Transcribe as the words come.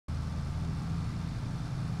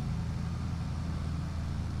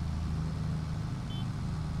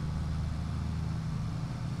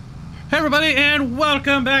Hey everybody, and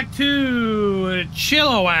welcome back to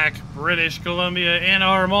Chilliwack, British Columbia, and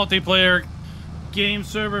our multiplayer game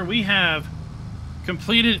server. We have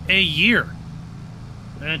completed a year.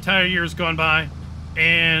 An entire year has gone by,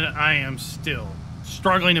 and I am still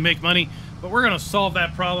struggling to make money, but we're going to solve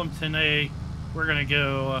that problem today. We're going to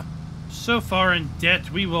go so far in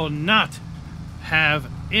debt, we will not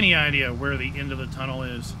have any idea where the end of the tunnel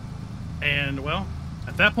is. And, well,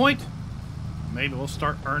 at that point, maybe we'll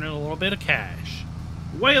start earning a little bit of cash.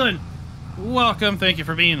 Waylon, welcome. Thank you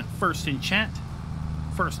for being first in chat.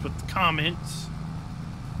 First with the comments.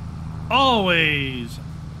 Always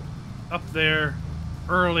up there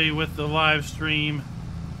early with the live stream.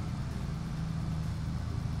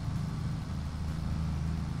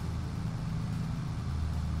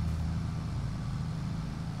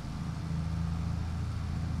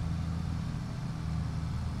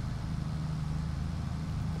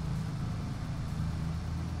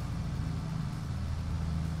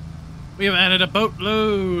 We have added a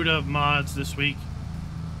boatload of mods this week.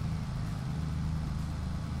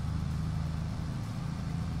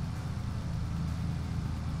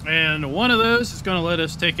 And one of those is going to let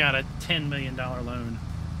us take out a $10 million loan.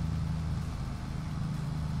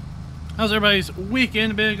 How's everybody's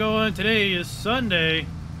weekend been going? Today is Sunday.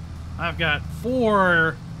 I've got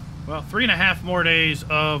 3.5 more days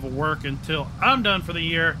of work until I'm done for the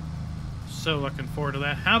year. So looking forward to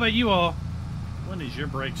that. How about you all? When does your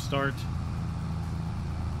break start?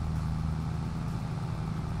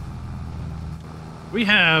 We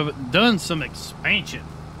have done some expansion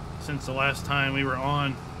since the last time we were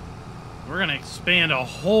on. We're going to expand a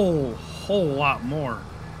whole lot more.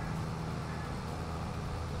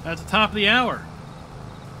 At the top of the hour.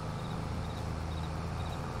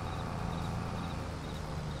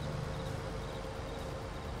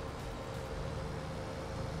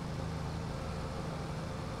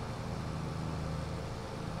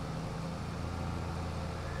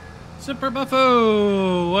 Super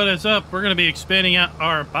Buffo, what is up? We're going to be expanding out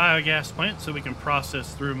our biogas plant so we can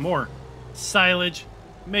process through more silage,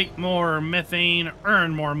 make more methane,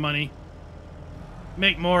 earn more money,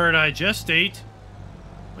 make more digestate.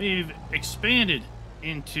 We've expanded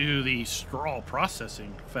into the straw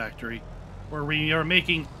processing factory where we are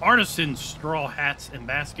making artisan straw hats and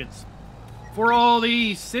baskets for all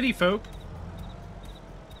the city folk.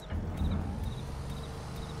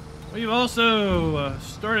 We've also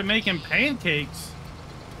started making pancakes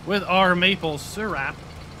with our maple syrup.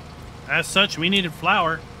 As such, we needed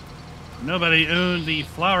flour. Nobody owned the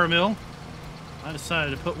flour mill. I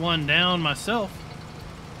decided to put one down myself.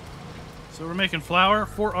 So we're making flour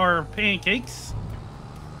for our pancakes.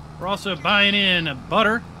 We're also buying in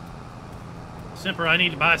butter. Simper, I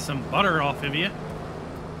need to buy some butter off of you.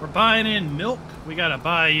 We're buying in milk. We got to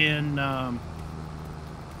buy in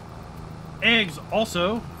eggs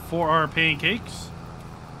also for our pancakes.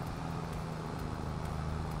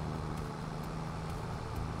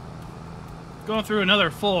 Going through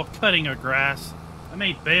another full cutting of grass. I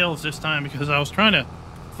made bales this time because I was trying to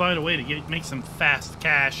find a way to make some fast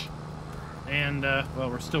cash. And, well,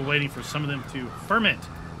 we're still waiting for some of them to ferment.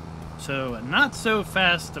 So, not so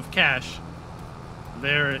fast of cash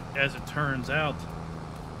there as it turns out.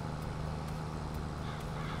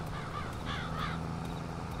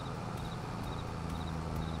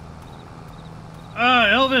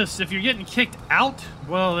 Elvis, if you're getting kicked out,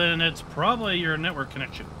 well, then it's probably your network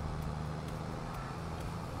connection.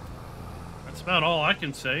 That's about all I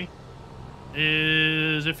can say.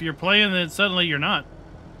 Is if you're playing, then suddenly you're not.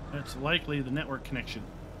 It's likely the network connection.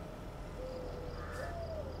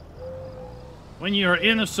 When you're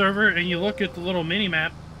in the server and you look at the little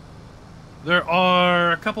mini-map, there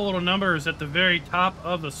are a couple little numbers at the very top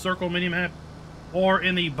of the circle mini-map or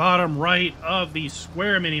in the bottom right of the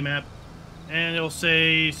square mini-map. And it'll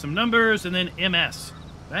say some numbers and then MS.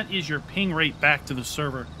 That is your ping rate back to the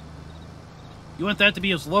server. You want that to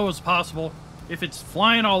be as low as possible. If it's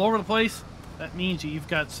flying all over the place, that means you've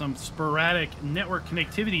got some sporadic network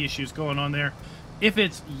connectivity issues going on there. If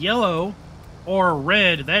it's yellow or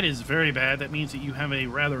red, that is very bad. That means that you have a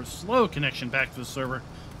rather slow connection back to the server.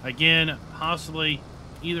 Again, possibly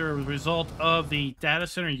either a result of the data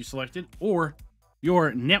center you selected or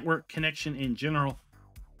your network connection in general.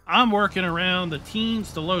 I'm working around the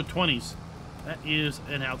teens to low 20s. That is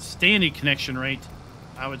an outstanding connection rate.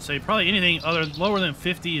 I would say probably anything lower than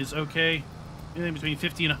 50 is okay. Anything between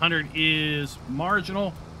 50 and 100 is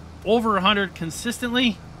marginal. Over 100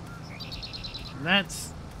 consistently,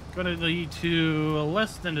 that's going to lead to a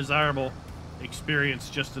less than desirable experience,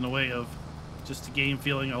 just in the way of just the game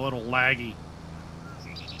feeling a little laggy.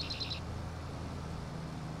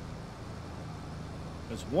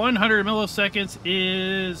 Because 100 milliseconds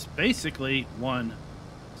is basically 1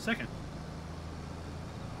 second.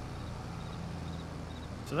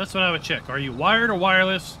 So that's what I would check. Are you wired or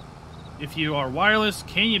wireless? If you are wireless,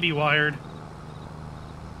 can you be wired?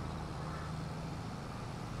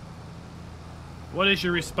 What is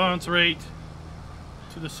your response rate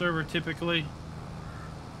to the server typically?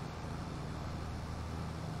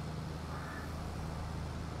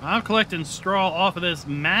 I'm collecting straw off of this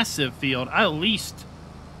massive field. I leased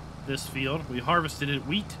this field. We harvested it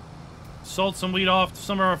wheat. Sold some wheat off to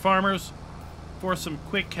some of our farmers for some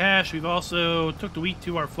quick cash. We've also took the wheat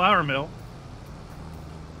to our flour mill.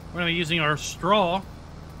 We're going to be using our straw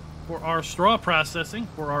for our straw processing,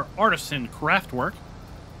 for our artisan craft work.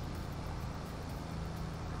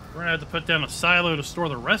 We're going to have to put down a silo to store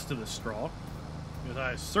the rest of the straw, because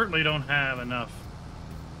I certainly don't have enough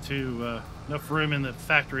room in the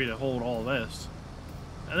factory to hold all this.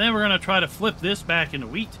 And then we're going to try to flip this back into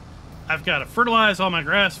wheat. I've got to fertilize all my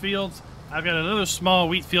grass fields. I've got another small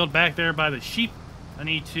wheat field back there by the sheep. I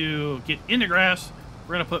need to get into grass.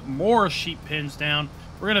 We're going to put more sheep pens down.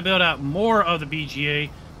 We're going to build out more of the BGA.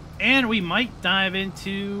 And we might dive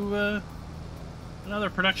into another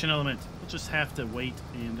production element. We'll just have to wait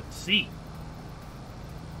and see.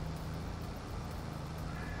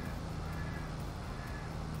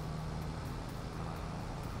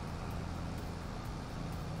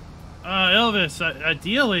 Elvis,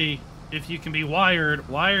 ideally, if you can be wired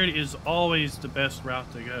is always the best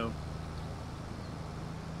route to go.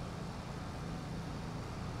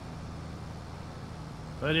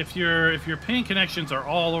 But if your pin connections are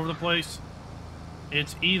all over the place,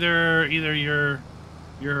 it's either your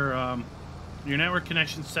network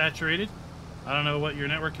connection's saturated. I don't know what your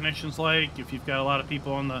network connection's like. If you've got a lot of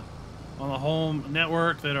people on the home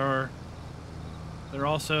network that are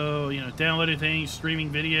also, you know, downloading things,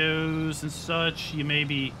 streaming videos and such, you may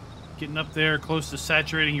be getting up there close to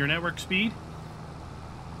saturating your network speed.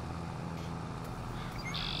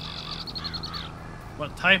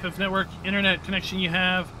 What type of network internet connection you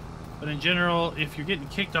have, but in general, if you're getting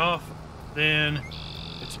kicked off, then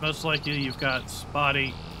it's most likely you've got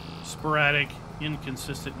spotty, sporadic,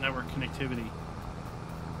 inconsistent network connectivity.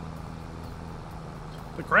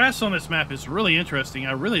 The grass on this map is really interesting.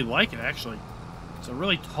 I really like it, actually. It's a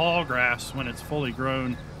really tall grass when it's fully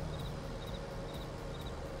grown.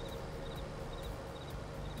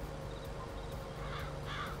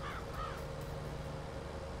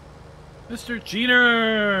 Mr.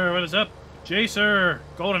 Jeter, what is up? Jacer,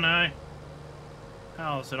 GoldenEye.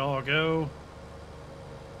 How's it all go?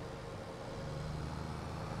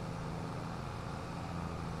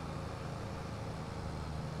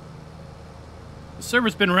 The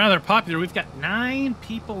server's been rather popular. We've got 9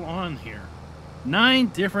 people on here. 9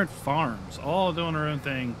 different farms, all doing their own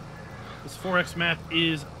thing. This 4X map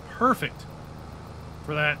is perfect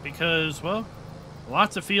for that because, well,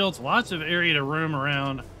 lots of fields, lots of area to roam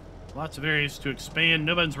around, lots of areas to expand.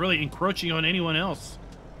 Nobody's really encroaching on anyone else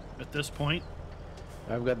at this point.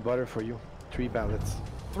 I've got butter for you. 3 pallets.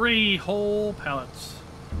 3 whole pallets.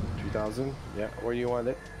 3,000? Yeah, where do you want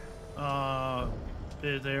it?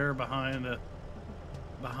 There behind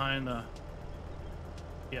the,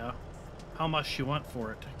 yeah. How much you want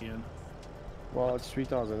for it again? Well, it's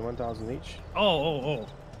 3,000, 1,000 each. Oh.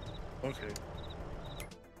 Okay.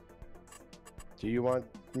 Do you want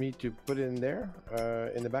me to put it in there,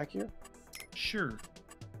 in the back here? Sure.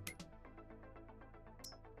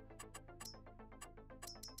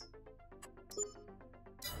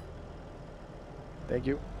 Thank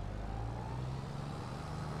you.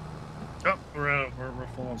 Oh, we're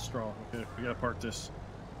full on straw. Okay, we gotta park this.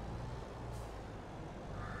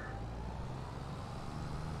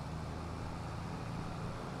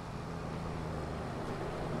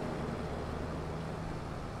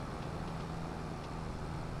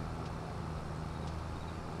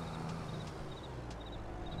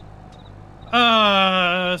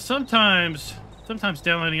 Sometimes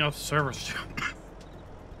downloading off servers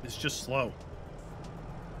is just slow.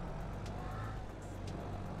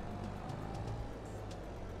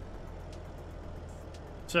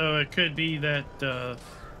 So it could be that the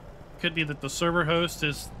server host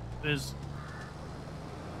is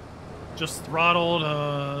just throttled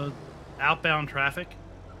outbound traffic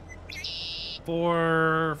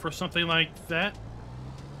for something like that.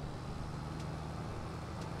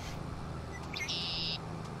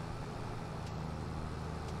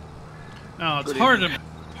 No, it's hard to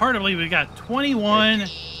believe we got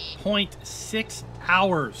 21.6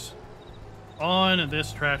 hours on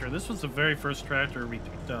this tractor. This was the very first tractor we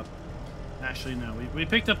picked up. Actually, no, we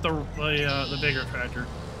picked up the bigger tractor.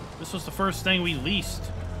 This was the first thing we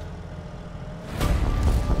leased.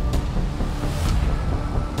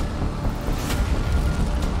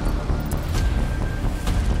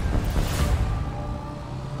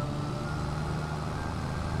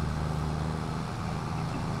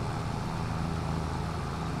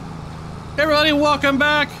 everybody, welcome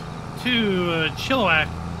back to Chilliwack,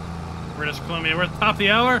 British Columbia. We're at the top of the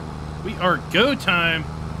hour. We are go time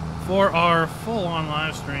for our full-on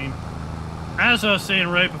live stream. As I was saying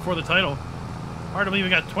right before the title, hard to believe we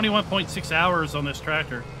got 21.6 hours on this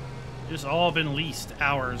tractor. It's all been leased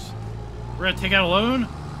hours. We're going to take out a loan,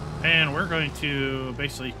 and we're going to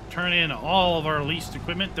basically turn in all of our leased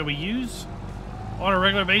equipment that we use on a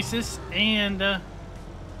regular basis and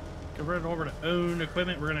convert it over to owned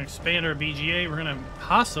equipment. We're going to expand our BGA. We're going to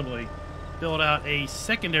possibly build out a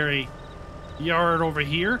secondary yard over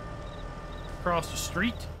here across the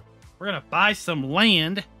street. We're going to buy some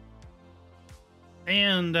land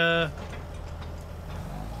and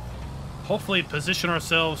hopefully position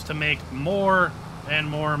ourselves to make more and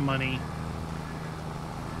more money.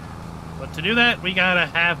 But to do that, we gotta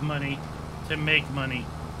have money to make money.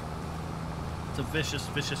 It's a vicious,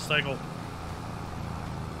 vicious cycle.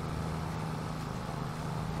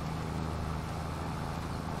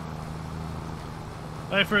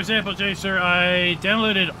 Like for example, Jacer, I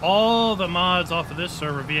downloaded all the mods off of this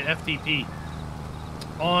server via FTP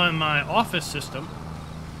on my Office system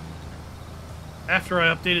after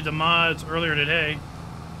I updated the mods earlier today,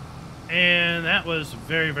 and that was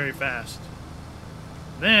very, very fast.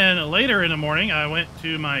 Then later in the morning, I went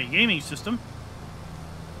to my gaming system,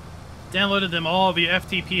 downloaded them all via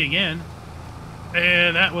FTP again,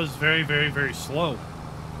 and that was very, very, very slow.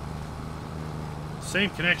 Same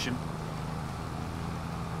connection.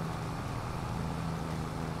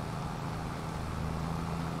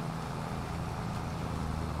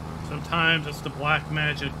 Sometimes it's the black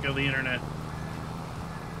magic of the internet.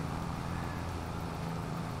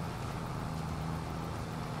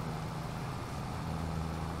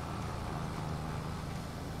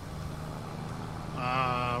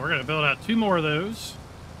 We're going to build out 2 more of those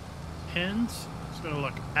pens. It's going to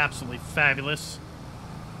look absolutely fabulous.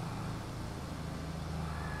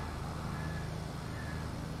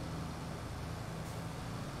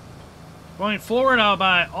 Going forward, I'll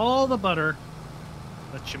buy all the butter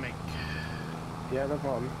that you make. Yeah, no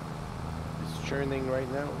problem. It's churning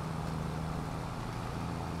right now.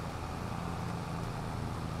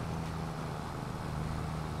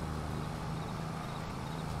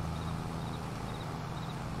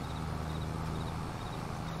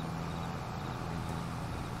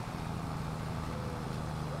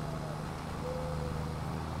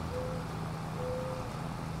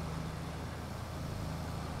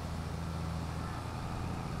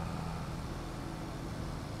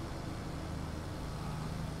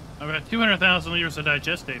 I've got 200,000 liters of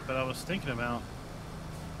digestate, but I was thinking about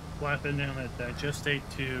flapping down that digestate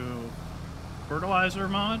to fertilizer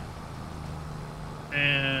mod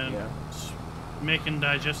and making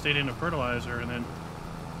digestate into fertilizer and then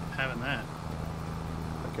having that.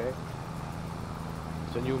 Okay.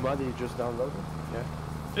 It's a new mod you just downloaded? Yeah?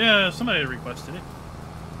 Yeah, somebody requested it.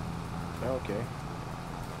 Okay.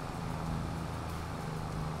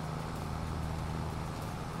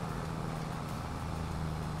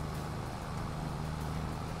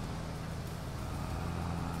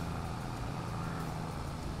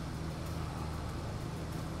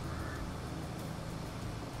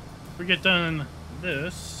 We get done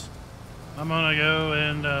this, I'm gonna go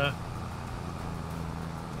and I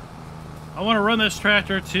want to run this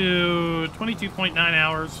tractor to 22.9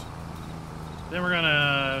 hours. Then we're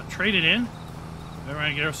gonna trade it in. Then we're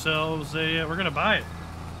gonna get ourselves a. We're gonna buy it.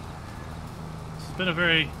 This has been a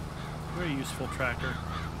very, very useful tractor.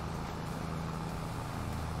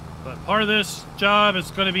 But part of this job is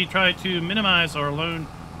going to be try to minimize our loan,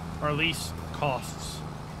 our lease costs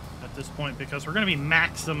at this point, because we're going to be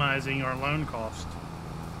maximizing our loan cost.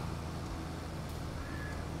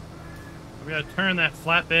 We got to turn that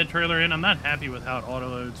flatbed trailer in. I'm not happy with how it auto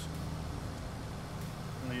loads.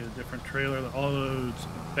 I'm going to get a different trailer that auto loads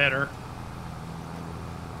better.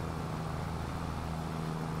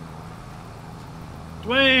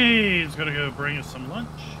 Dwayne's going to go bring us some lunch.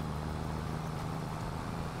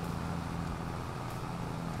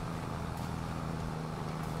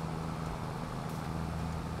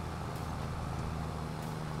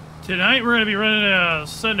 Tonight we're going to be running a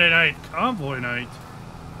Sunday night convoy night,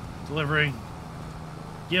 delivering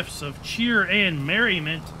gifts of cheer and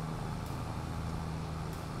merriment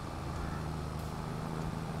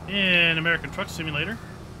in American Truck Simulator.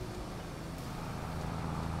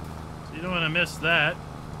 So you don't want to miss that.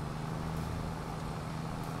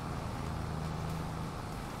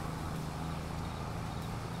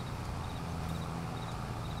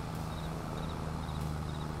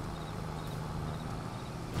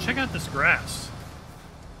 Check out this grass.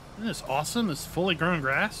 Isn't this awesome? This fully grown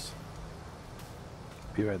grass.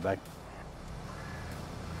 Be right back.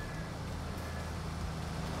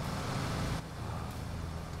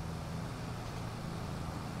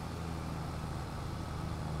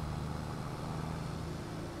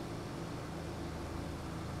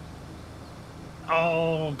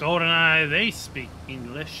 Oh, GoldenEye, they speak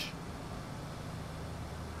English.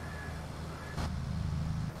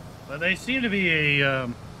 But they seem to be a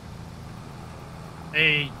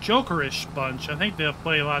jokerish bunch. I think they'll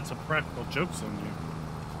play lots of practical jokes on you.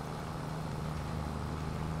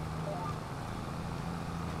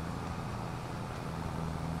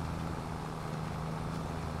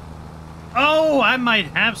 Oh, I might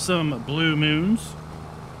have some blue moons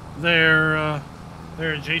there,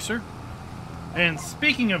 Jacer. And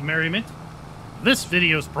speaking of merriment, this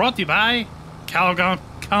video is brought to you by Comp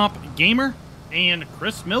Gamer and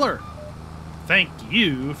Chris Miller. Thank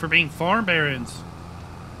you for being farm barons.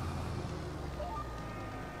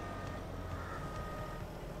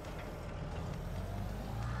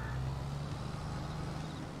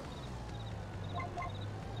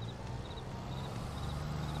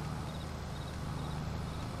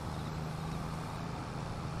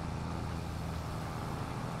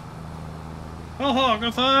 Oh,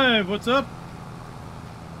 Hog 5, what's up?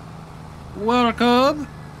 Welcome.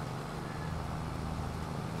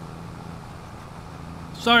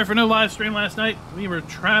 Sorry for no live stream last night. We were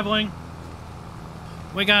traveling.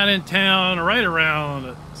 We got in town right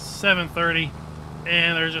around 7:30,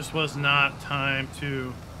 and there just was not time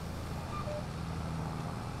to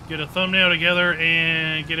get a thumbnail together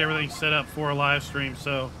and get everything set up for a live stream.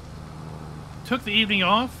 So, took the evening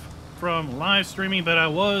off from live streaming, but I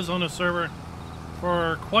was on the server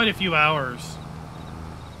for quite a few hours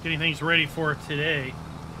getting things ready for today.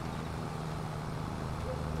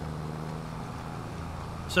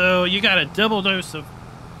 So you got a double dose of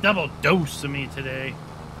me today.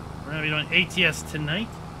 We're gonna be doing ATS tonight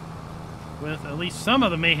with at least some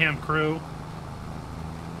of the Mayhem crew.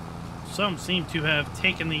 Some seem to have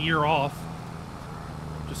taken the year off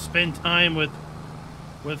to spend time with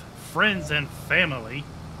friends and family.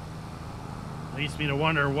 Leads me to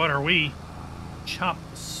wonder, what are we? Chop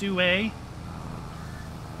suey.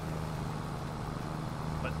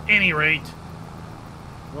 But at any rate,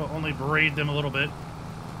 we'll only braid them a little bit.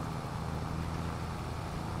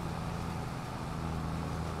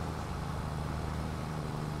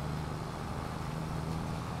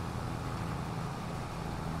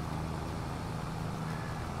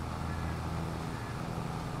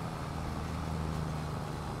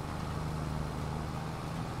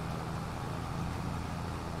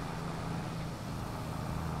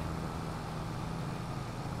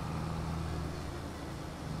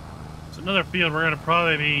 Another field we're going to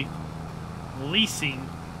probably be leasing.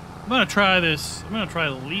 I'm going to try this. I'm going to try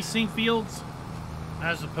leasing fields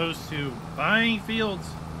as opposed to buying fields.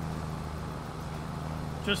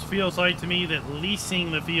 Just feels like to me that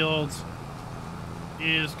leasing the fields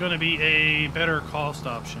is going to be a better cost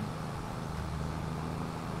option.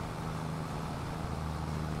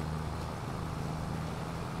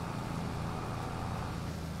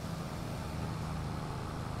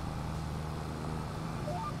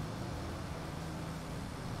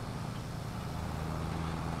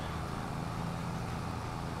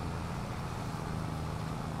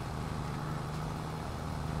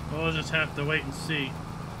 We'll just have to wait and see.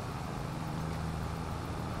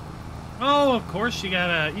 Oh, of course you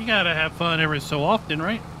gotta have fun every so often,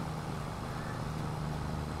 right?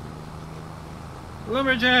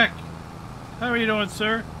 Lumberjack, how are you doing,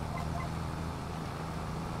 sir?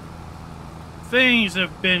 Things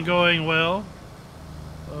have been going well.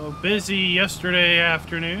 Busy yesterday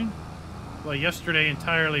afternoon. Well, yesterday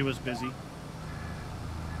entirely was busy.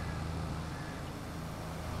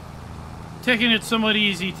 Taking it somewhat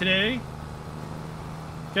easy today.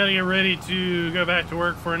 Gotta get ready to go back to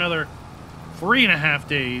work for another 3.5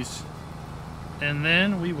 days. And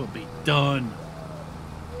then we will be done.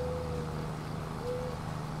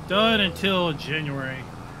 Done until January.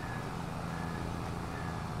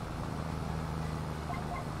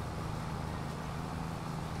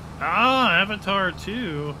 Ah, Avatar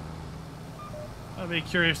 2. I'll be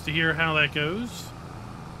curious to hear how that goes.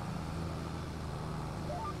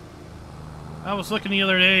 I was looking the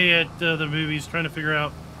other day at the movies, trying to figure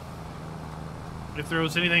out if there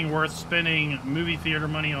was anything worth spending movie theater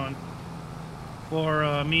money on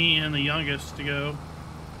for me and the youngest to go.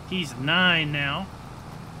 He's 9 now.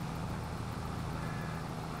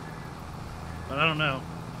 But I don't know.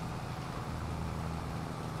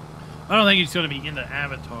 I don't think he's going to be into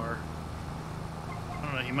Avatar. I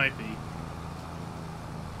don't know, he might be.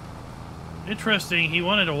 Interesting, he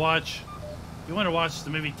wanted to watch the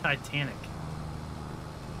movie Titanic.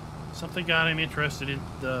 Something got him interested in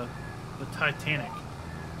the Titanic.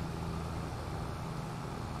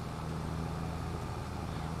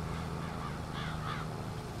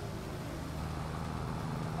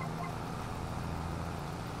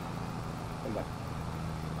 I'm back.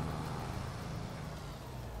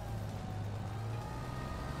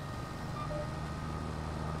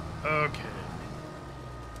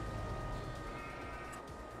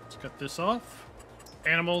 Let's cut this off.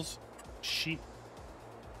 Animals, sheep.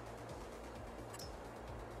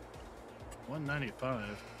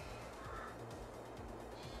 195.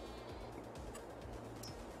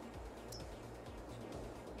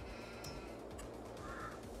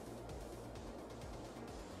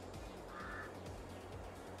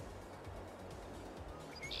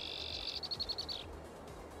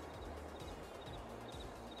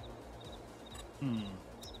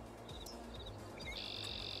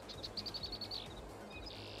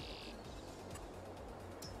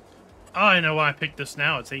 Oh, I know why I picked this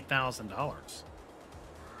now. It's $8,000. That's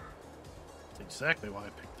exactly why I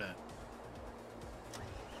picked that.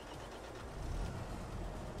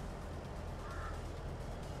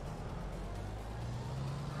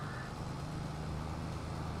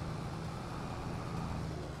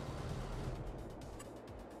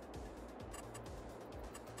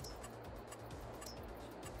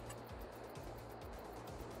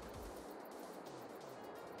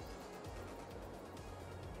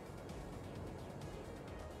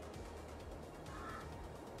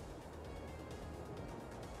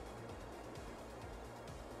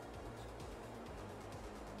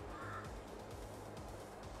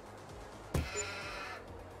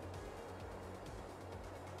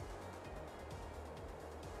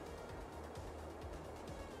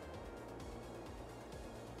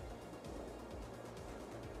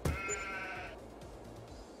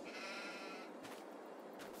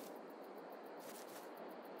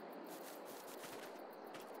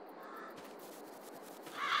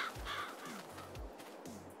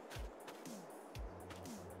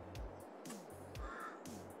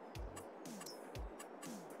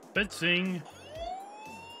 Fencing.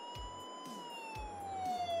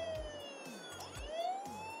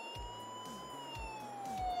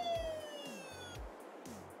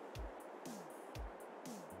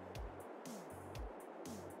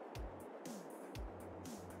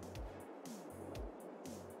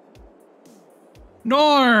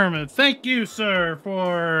 Norm, thank you, sir,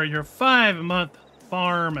 for your 5-month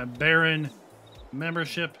Farm Baron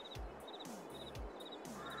membership.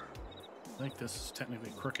 I think this is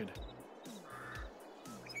technically crooked.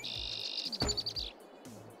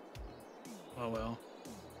 Oh well.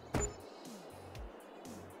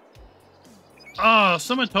 Oh,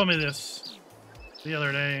 someone told me this the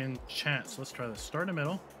other day in chat, so let's try this. Start in the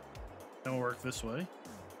middle. Then we'll work this way.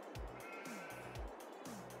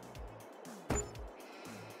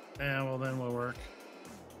 And well, then we'll work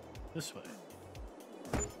this way.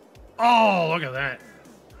 Oh, look at that.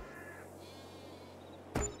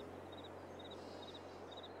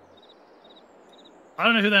 I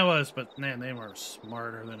don't know who that was, but man, they were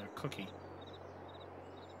smarter than a cookie.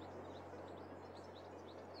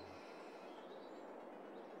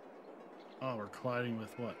 Oh, we're colliding with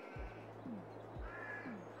what?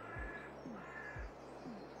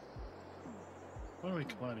 What are we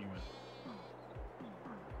colliding with?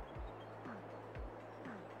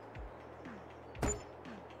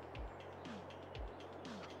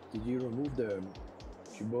 Did you remove the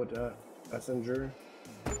Kubota passenger?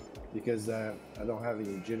 Because I don't have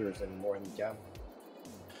any jitters anymore in the cab.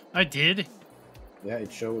 I did. Yeah,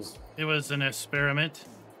 it shows. It was an experiment.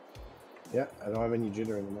 Yeah, I don't have any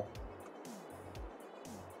jitter anymore.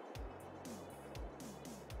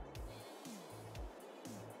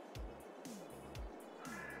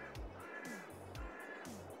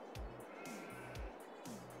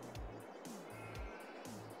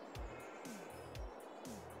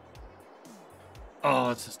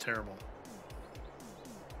 Oh, this is terrible.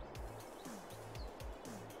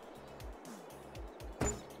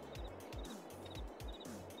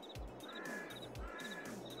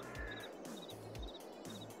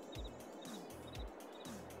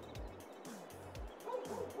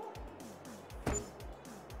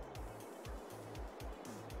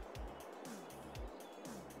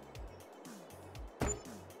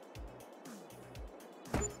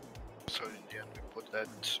 So in the end we put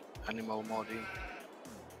that animal mod in.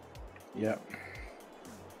 Yeah.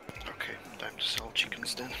 Okay, time to sell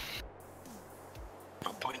chickens then.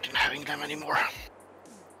 No point in having them anymore.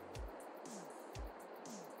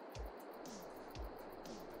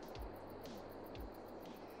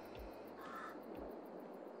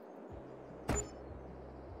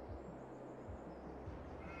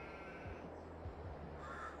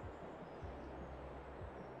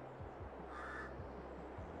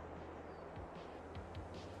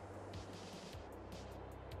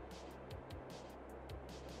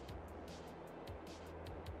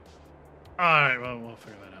 Alright, well, we'll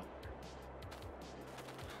figure that out.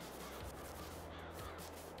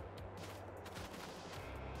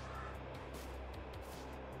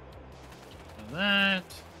 That.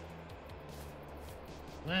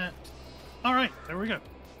 that. All right, there we go.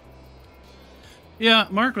 Yeah,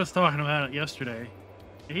 Mark was talking about it yesterday.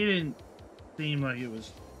 He didn't seem like it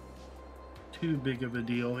was too big of a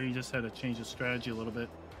deal. He just had to change his strategy a little bit.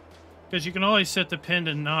 Because you can always set the pin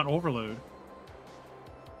to not overload.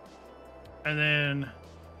 And then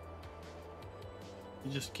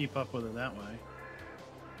you just keep up with it that way.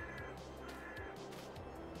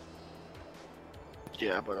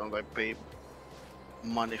 Yeah, but I pay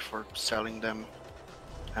money for selling them,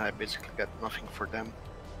 and I basically got nothing for them.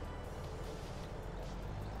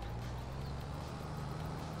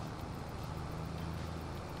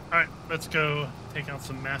 Alright, let's go take out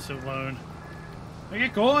some massive loan. Make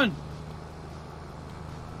it going!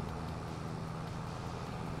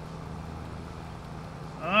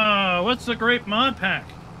 Ah, what's the great mod pack?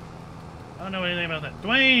 I don't know anything about that.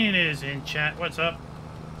 Dwayne is in chat. What's up?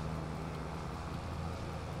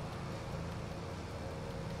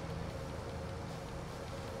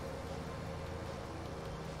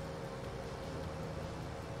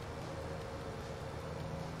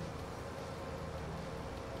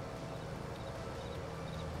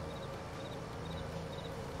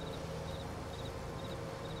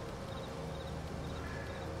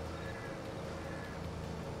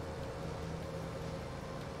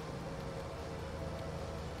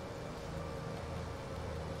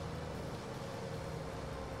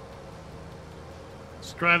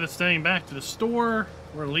 Drive this thing back to the store.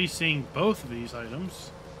 We're leasing both of these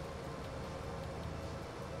items.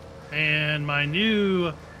 And my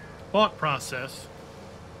new thought process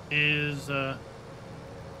is we're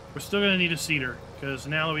still going to need a seeder, because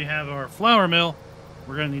now that we have our flour mill,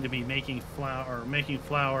 we're going to need to be making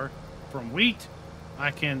flour from wheat.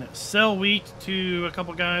 I can sell wheat to a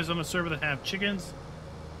couple guys on the server that have chickens,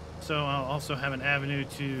 so I'll also have an avenue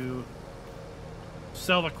to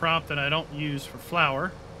sell the crop that I don't use for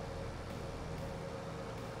flour.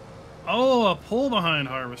 Oh, a pull behind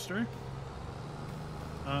harvester.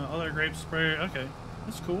 Other grape sprayer. Okay,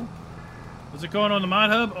 that's cool. Is it going on the mod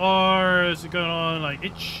hub, or is it going on like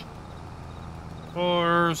itch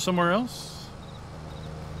or somewhere else?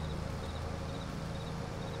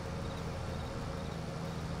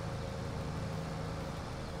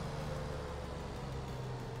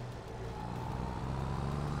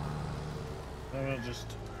 I'm gonna just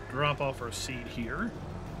drop off our seed here.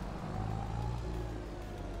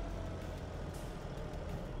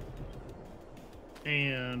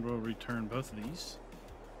 And we'll return both of these.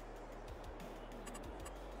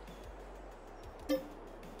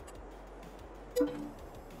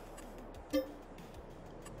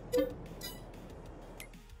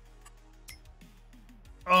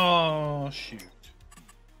 Oh, shoot.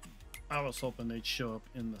 I was hoping they'd show up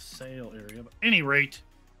in the sale area, but at any rate,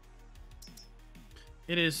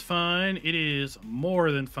 it is fine. It is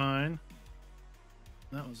more than fine.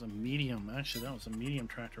 That was a medium. Actually, that was a medium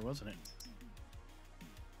tractor, wasn't it?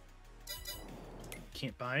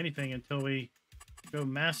 Can't buy anything until we go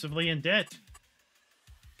massively in debt.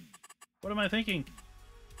 What am I thinking?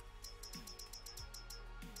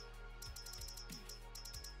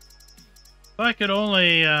 If I could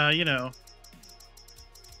only, you know,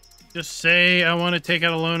 just say I want to take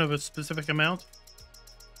out a loan of a specific amount,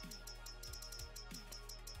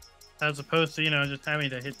 as opposed to, you know, just having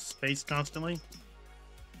to hit space constantly.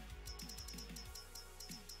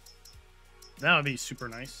 That would be super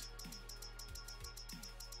nice.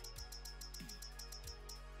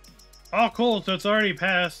 Oh, cool. So it's already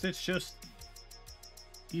passed. It's just...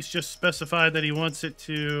 He's just specified that he wants it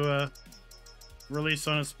to release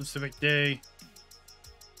on a specific day.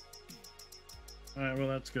 Alright, well,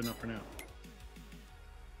 that's good enough for now.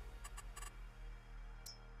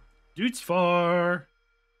 Dude's far.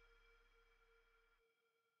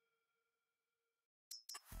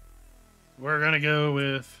 We're gonna go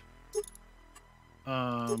with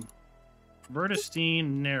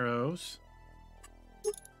Vertistine Narrows.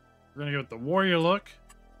 We're gonna go with the warrior look.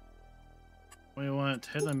 We want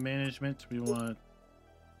headland management. We want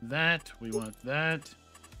that. We want that.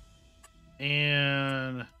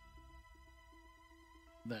 And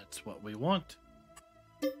that's what we want.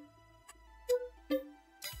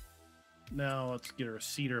 Now let's get our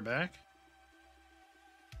cedar back.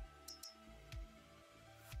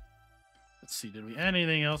 Let's see, did we add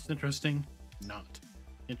anything else interesting? Not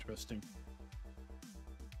interesting.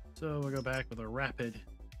 So we'll go back with a rapid.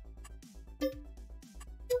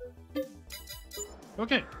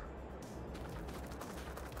 Okay.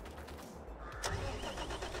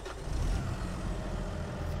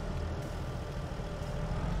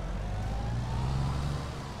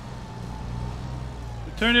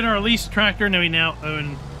 We turned in our leased tractor, and we now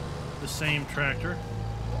own the same tractor.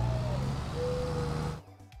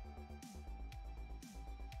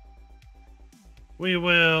 we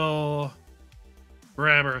will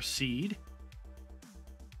grab our seed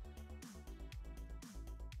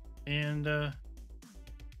and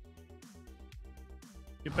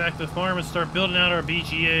get back to the farm and start building out our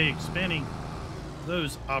BGA, expanding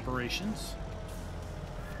those operations.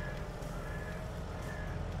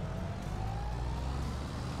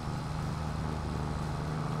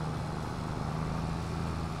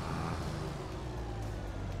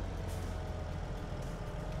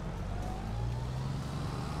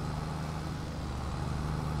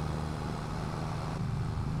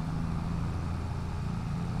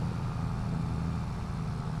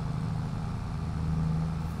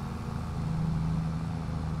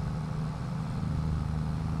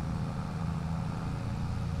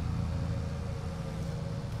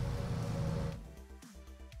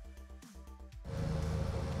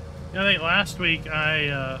 I think last week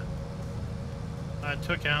I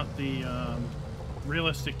took out the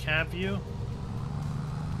realistic cab view,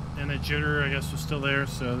 and the jitter I guess was still there.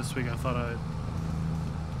 So this week I thought I'd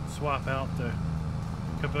swap out the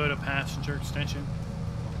Kubota passenger extension.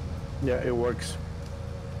 Yeah, it works.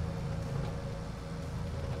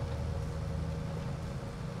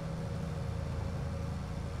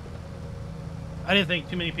 I didn't think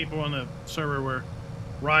too many people on the server were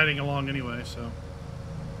riding along anyway, so.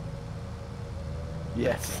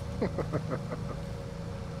 Yes.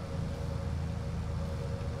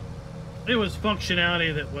 It was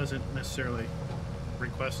functionality that wasn't necessarily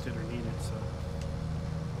requested or needed, so.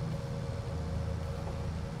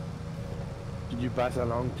 Did you pass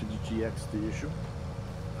along to the GX the issue?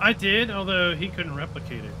 I did, although he couldn't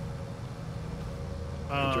replicate it.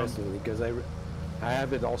 Interestingly, because I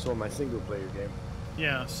have it also in my single player game.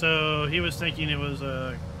 Yeah, so he was thinking it was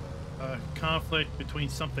a conflict between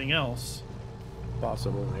something else.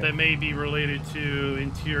 Possible, yeah. That may be related to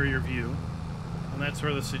interior view, and that's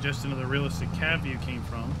where the suggestion of the realistic cab view came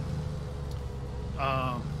from.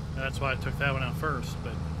 That's why I took that one out first,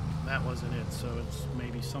 but that wasn't it, so it's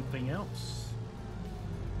maybe something else.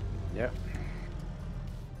 Yeah.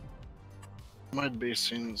 Might be,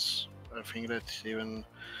 since I think that even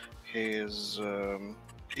his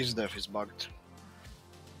dev is bugged,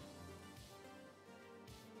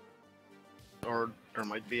 or there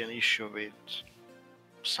might be an issue with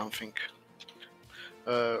something.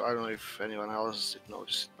 I don't know if anyone else did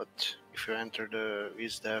notice it, but if you enter the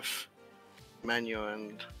WizDev menu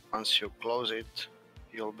and once you close it,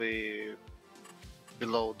 you'll be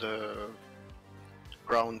below the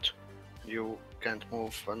ground. You can't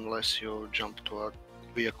move unless you jump to a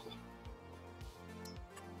vehicle.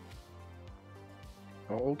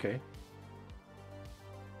 Oh, okay.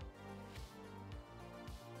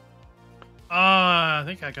 I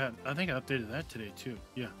think I updated that today too.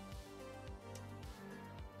 Yeah.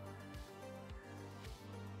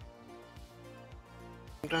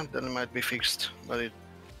 Then it might be fixed, but it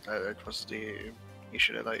was the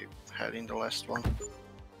issue that I had in the last one.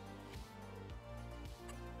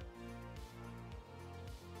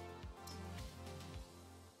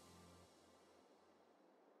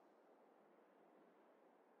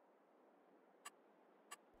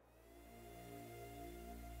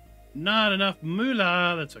 Not enough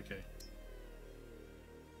moolah. That's okay.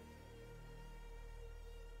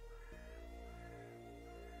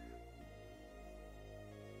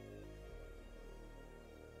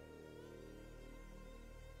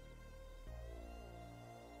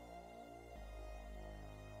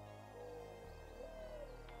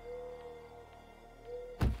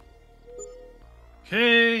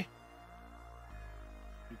 Okay.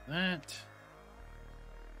 Do that.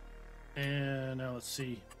 And now let's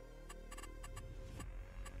see.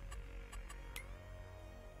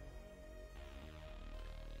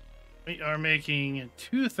 We are making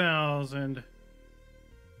 2,000,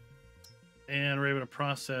 and we're able to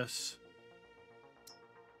process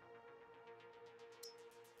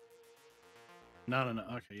not enough.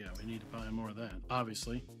 Okay, yeah, we need to buy more of that,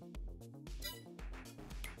 obviously.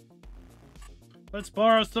 Let's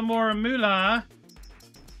borrow some more moolah.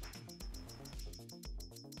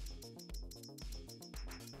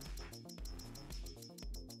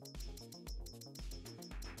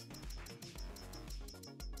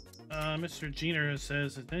 Mr. Jenner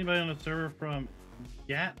says, is anybody on the server from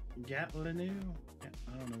Gatlinu?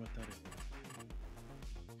 I don't know what that is.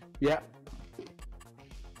 Yeah.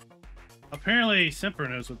 Apparently, Semper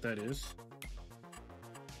knows what that is.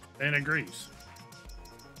 And agrees.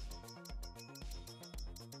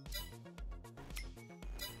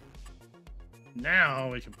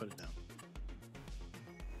 Now we can put it down.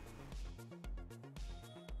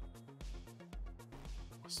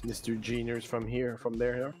 Is Mr. Jenner's from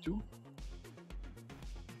there too?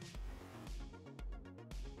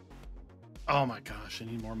 Oh my gosh, I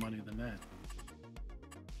need more money than that.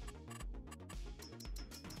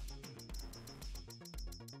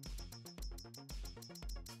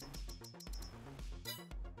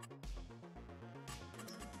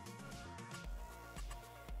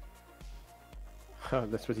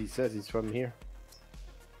 That's what he says. He's from here.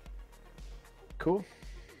 Cool.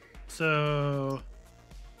 So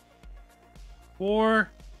 4,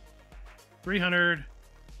 300,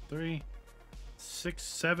 3, 6,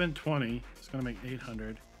 720. It's gonna make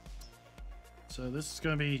 800. So this is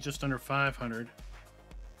gonna be just under 500.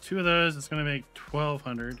 2 of those, it's gonna make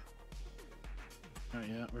 1200. All right,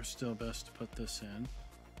 yeah, we're still best to put this in.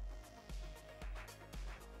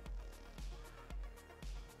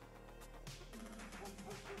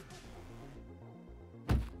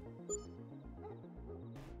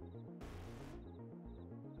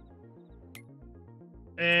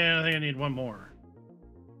 And I think I need one more.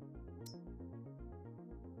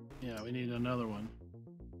 Yeah, we need another one.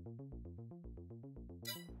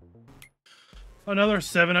 Another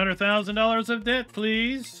 $700,000 of debt,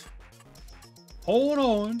 please. Hold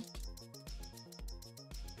on.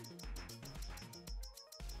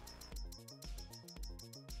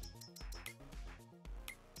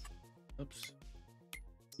 Oops.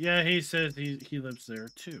 Yeah, he says he lives there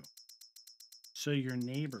too. So your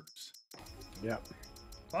neighbors. Yeah.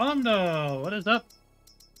 Bondo, what is up?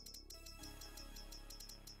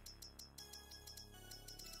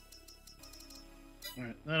 All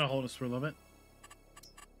right, that'll hold us for a little bit.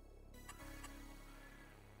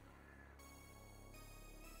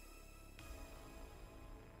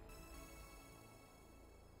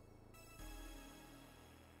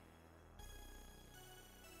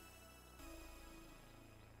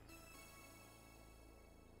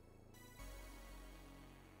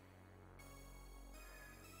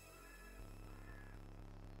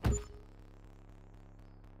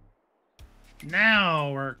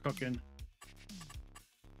 Now we're cooking.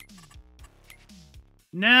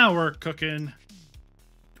 Now we're cooking.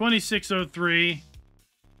 2603.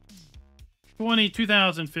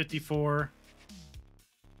 2054.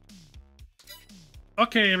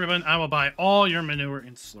 Okay, everyone, I will buy all your manure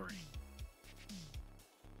and slurry.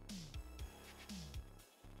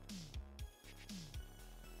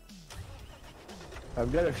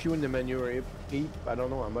 I've got a few in the manure heap. I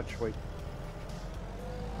don't know how much. Wait.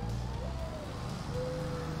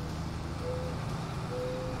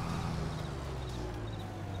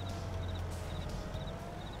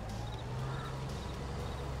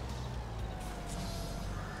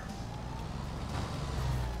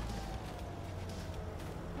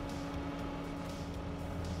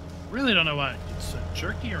 Really don't know why it's so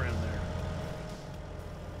jerky around there.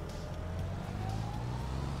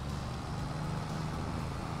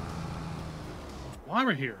 While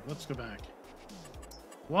we're here, let's go back.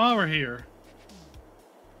 While we're here,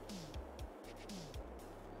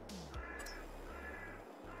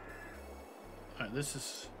 all right, this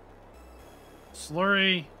is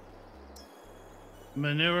slurry,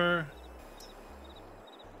 manure,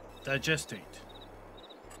 digestate.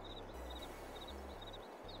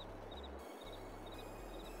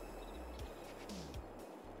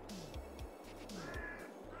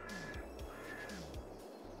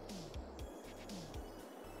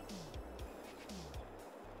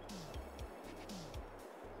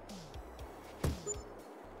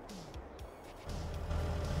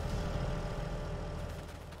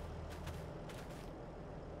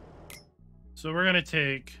 So we're going to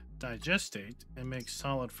take digestate and make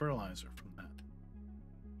solid fertilizer from that.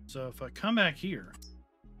 So if I come back here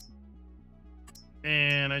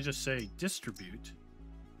and I just say distribute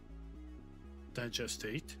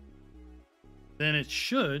digestate, then it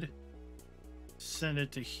should send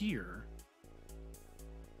it to here.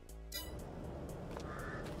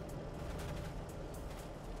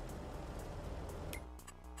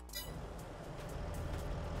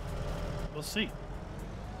 We'll see.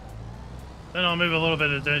 Then I'll move a little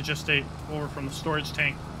bit of digestate over from the storage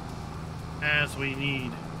tank as we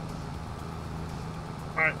need.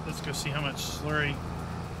 Alright, let's go see how much slurry.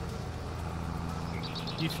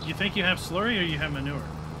 You think you have slurry or you have manure?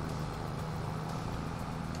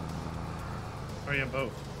 Or you have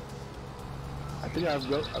both? I think I've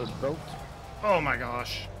got both. Oh my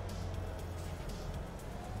gosh.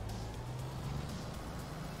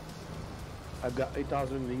 I've got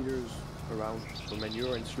 8,000 liters around for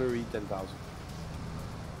manure and slurry 10,000.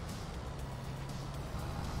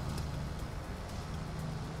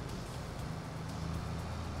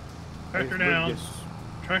 Tractor down.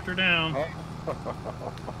 Tractor down. Oh.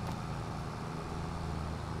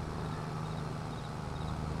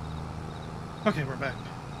 Okay, we're back.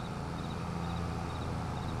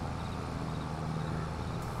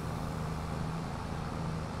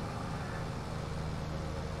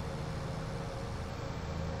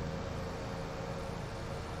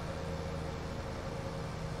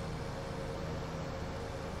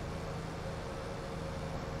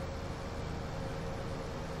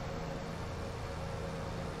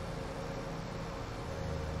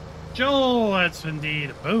 Joel, that's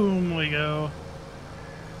indeed. Boom, we go.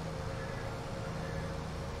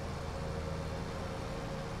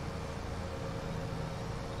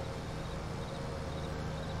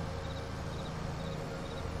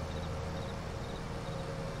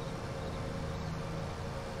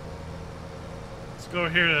 Let's go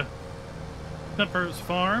here to Pepper's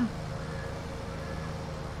farm.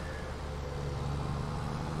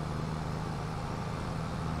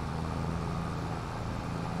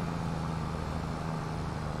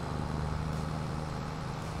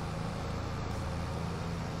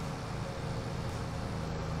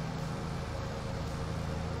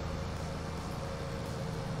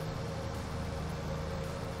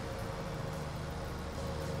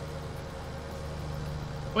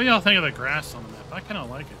 What do y'all think of the grass on the map? I kind of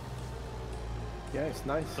like it. Yeah, it's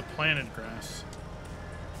nice. The planted grass.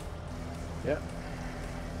 Yeah.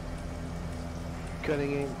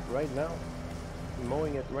 Cutting it right now.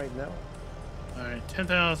 Mowing it right now. Alright,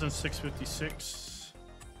 10,656.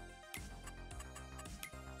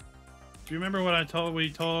 Do you remember what we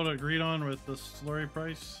agreed on with the slurry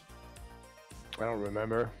price? I don't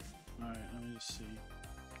remember. Alright, let me just see.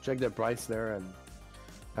 Check the price there and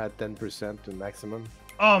add 10% to maximum.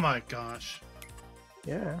 Oh my gosh.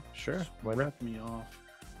 Yeah, sure. Why not? Rip me off.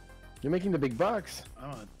 You're making the big bucks.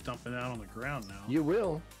 I'm gonna dump it out on the ground now. You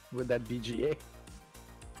will with that BGA.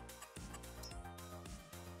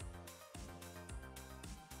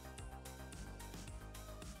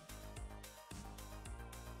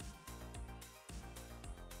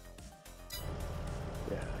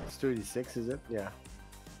 Yeah, it's 36, is it? Yeah.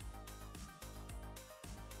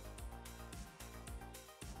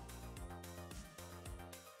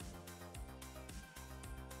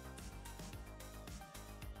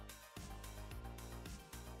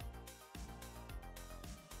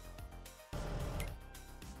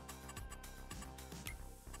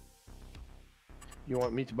 You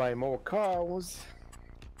want me to buy more cows?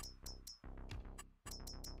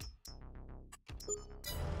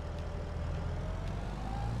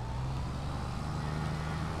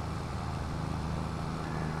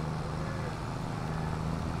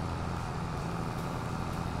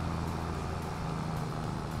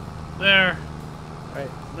 There. Right.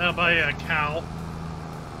 Now buy a cow.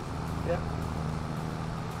 Yeah.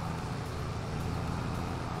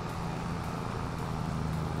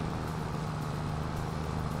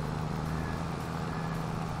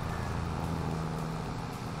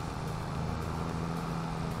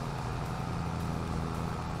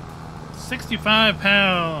 £65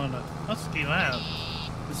 husky lab.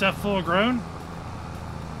 Is that full grown?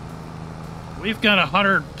 We've got a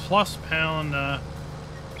 100+ pound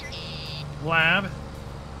lab.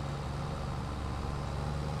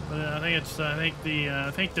 But I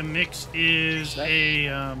think the mix is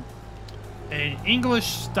an English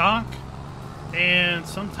stock and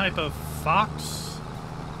some type of fox,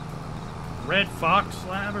 red fox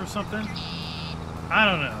lab or something. I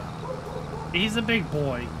don't know. He's a big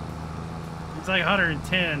boy. He's like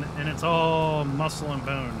 110, and it's all muscle and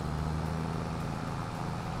bone.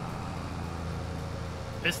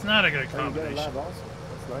 It's not a good combination. You got a lab also.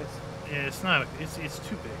 That's nice. Yeah, it's not. It's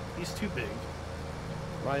too big. He's too big.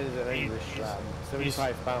 Mine is an English lab.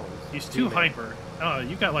 75 pounds. He's too hyper. Oh,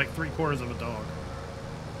 you got like 3/4 of a dog.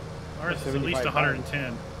 Ours is at least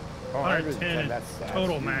 110. Oh, 110 that's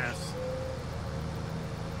total huge. mass.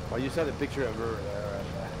 Well, you saw the picture of her there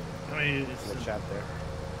I mean, it's in the chat there.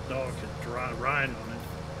 dog could ride on it.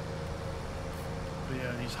 But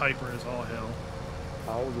yeah, he's hyper as all hell.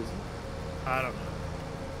 How old is he? I don't know.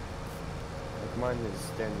 Like mine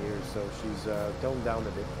is 10 years, so she's toned down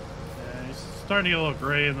a bit. Yeah, he's starting to get a little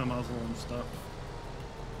gray in the muzzle and stuff.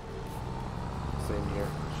 Same here.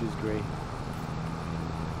 She's gray.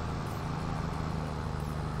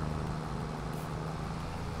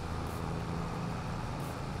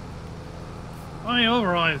 I mean,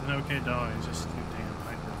 overall, he's an okay dog. He's just too damn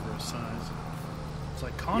hyper for his size. It's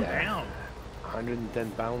like, calm down.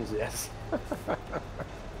 110 pounds, yes.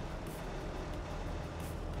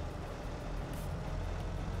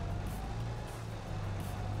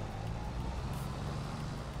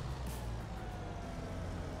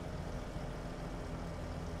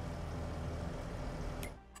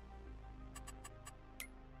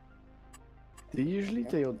 They usually,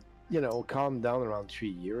 calm down around 3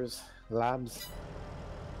 years, labs.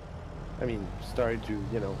 I mean, started to,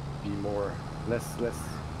 be less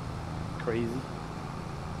crazy.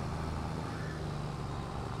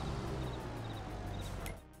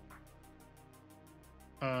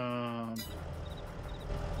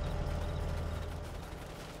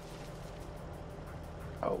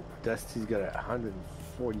 Oh, Dusty's got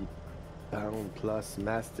 140 pound plus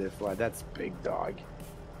Mastiff. Wow, that's big dog.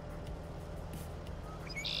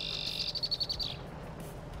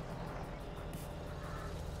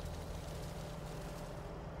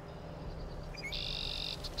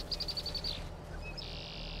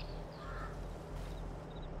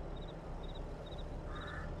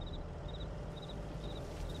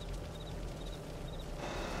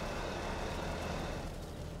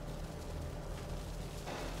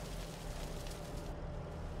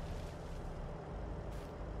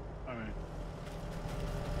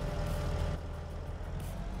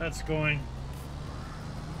 That's going.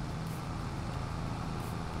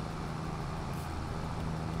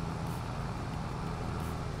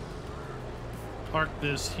 Park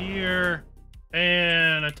this here.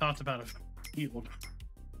 And I talked about a field.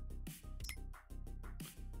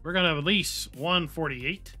 We're going to lease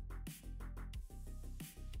 148.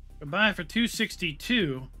 We'll buy it for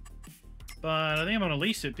 262. But I think I'm going to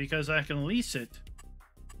lease it because I can lease it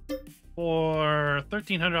for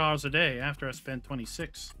 $1,300 a day after I spend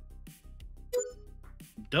 26.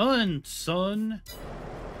 Done, son.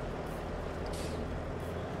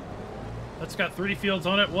 That's got 3 fields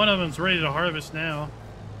on it. One of them's ready to harvest now.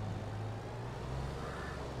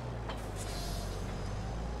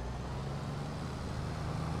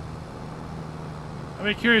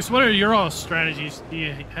 I'm curious, what are your all strategies?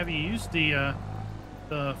 Have you used the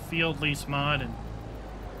field lease mod? And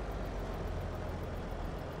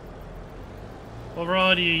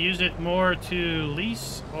overall, do you use it more to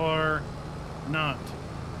lease or not?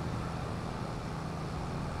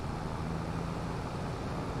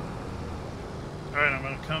 Alright, I'm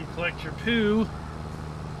gonna come collect your poo.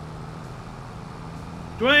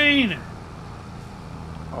 Dwayne!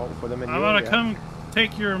 Oh, for the manure. I'm gonna come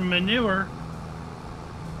take your manure.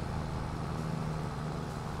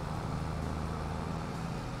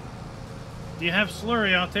 Do you have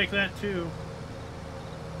slurry? I'll take that too.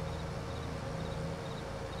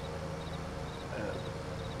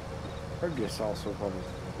 Fergus also from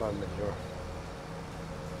manure.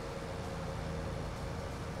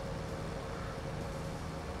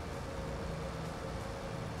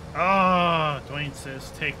 Ah, Dwayne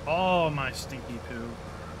says, take all my stinky poo.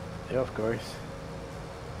 Yeah, of course.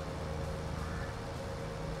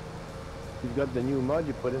 You've got the new mod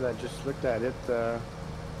you put in. I just looked at it.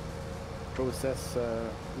 Process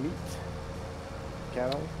meat,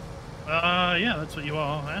 cattle. Yeah, that's what you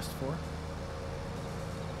all asked for.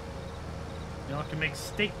 Y'all can make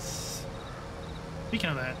steaks. Speaking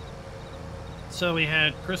of that, so we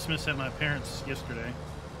had Christmas at my parents' yesterday.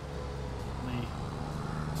 The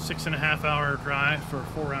 6.5 hour drive for a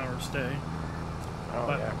 4 hour stay. Oh,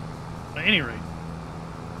 but yeah. at any rate,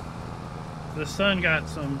 the son got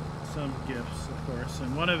some gifts, of course,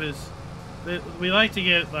 and one of his, we like to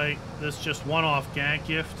get like this just one-off gag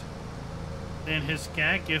gift, and his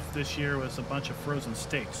gag gift this year was a bunch of frozen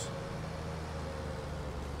steaks.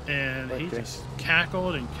 And he just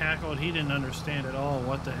cackled and cackled. He didn't understand at all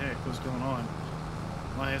what the heck was going on.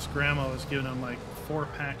 My grandma was giving him like 4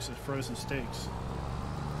 packs of frozen steaks.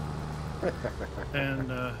 And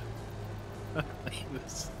that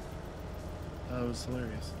was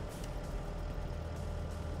hilarious.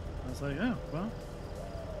 I was like, oh, well,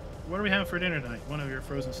 what do we have for dinner tonight? One of your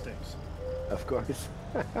frozen steaks. Of course.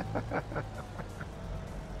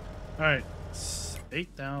 Alright,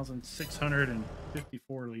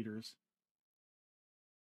 8,654 liters.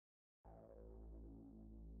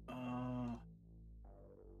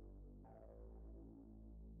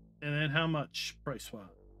 And then how much price-wise?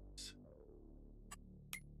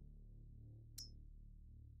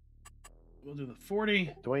 We'll do the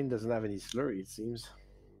 40. Dwayne doesn't have any slurry, it seems.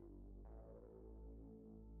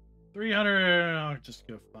 300. I'll just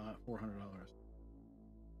go $400.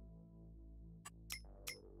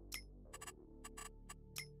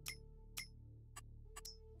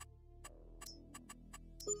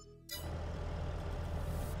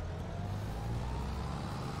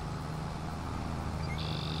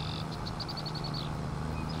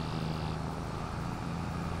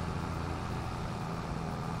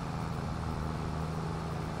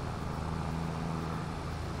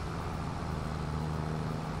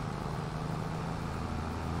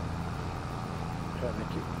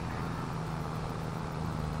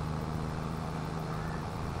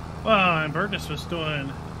 Well, and Burgess was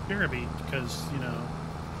doing sugar beet because, you know,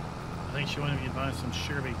 I think she wanted me to buy some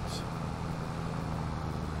sugar beets.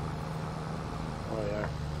 Oh yeah.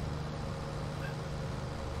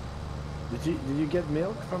 Did you get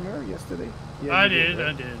milk from her yesterday? Yeah, I did.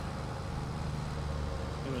 It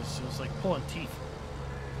was like pulling teeth.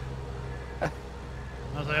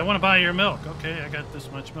 I was like, I want to buy your milk. Okay, I got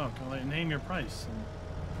this much milk. I'm like, name your price. And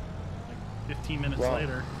like 15 minutes Well,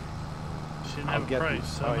 later. She didn't I'll have a get price.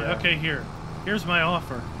 these. So Oh, I'm like, yeah. okay, here's my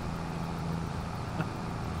offer.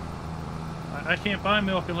 I can't buy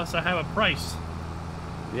milk unless I have a price.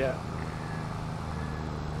 Yeah.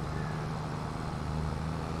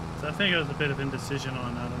 So I think it was a bit of indecision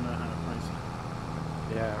on I don't know how to price it.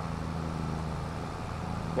 Yeah.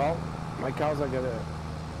 Well, my cows are gonna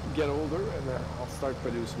get older, and I'll start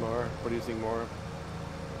producing more.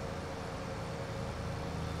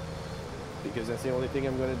 Because that's the only thing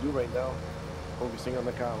I'm gonna do right now, focusing on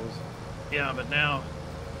the cows. Yeah, but now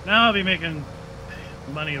I'll be making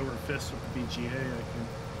money over fists with the BGA.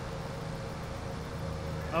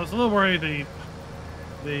 I was a little worried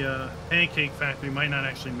the pancake factory might not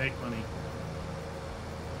actually make money,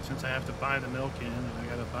 since I have to buy the milk in and I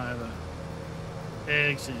gotta buy the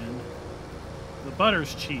eggs in. The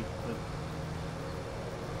butter's cheap, but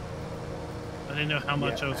I didn't know how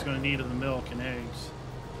much I was going to need of the milk and eggs.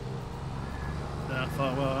 And I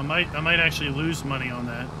thought, well, I might actually lose money on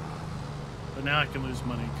that, but now I can lose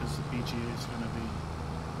money because the BGA is going to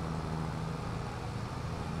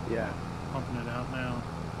be pumping it out now.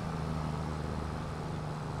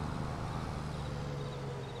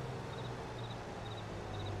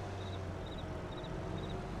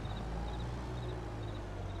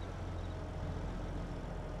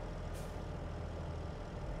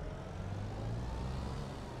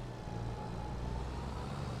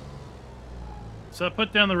 So I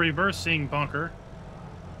put down the reversing bunker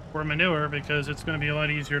for manure because it's going to be a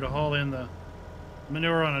lot easier to haul in the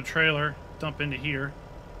manure on a trailer, dump into here.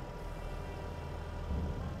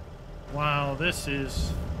 While this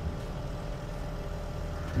is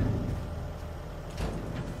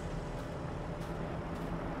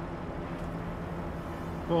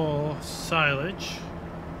full silage.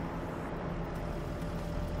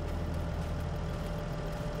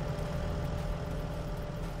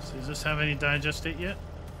 Does this have any digestate yet?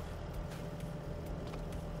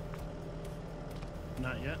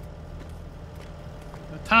 Not yet.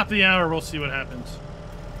 At the top of the hour, we'll see what happens.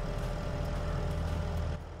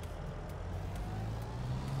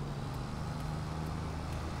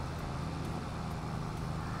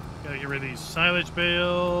 Gotta get rid of these silage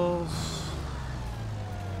bales.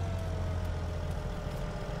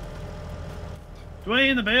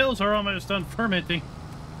 Dwayne, the bales are almost done fermenting.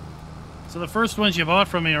 So the first ones you bought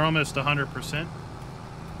from me are almost 100%. I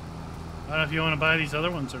don't know if you want to buy these other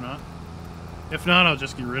ones or not. If not, I'll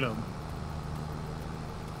just get rid of them.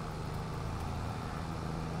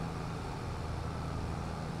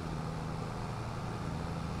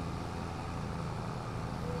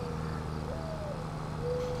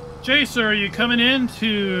 Jason, are you coming in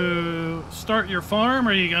to start your farm,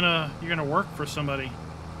 or are you gonna work for somebody?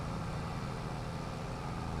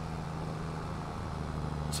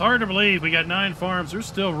 It's hard to believe we got 9 farms. There's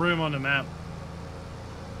still room on the map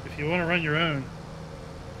if you want to run your own.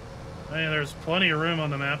 I mean, there's plenty of room on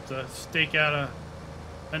the map to stake out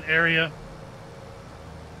an area.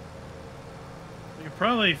 You could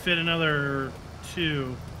probably fit another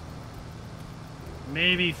 2,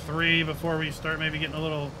 maybe 3 before we start maybe getting a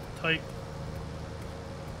little tight.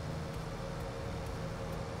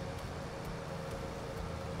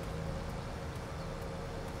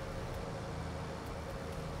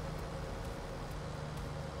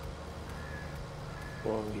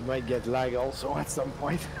 Well, we might get lag also at some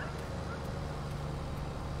point.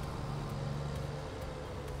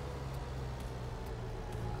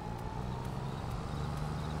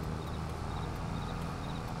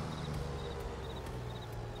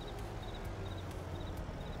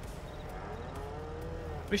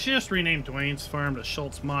 We should just rename Dwayne's farm to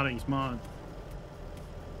Schultz Modding's Mod.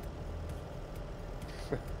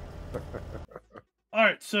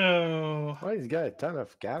 Alright, so... Well, he's got a ton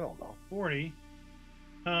of cattle, though. 40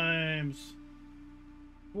 times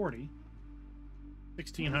 40.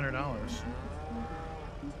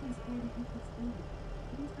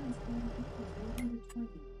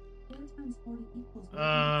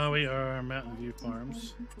 $1,600. We are Mountain View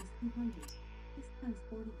Farms.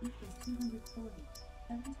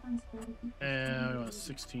 And we want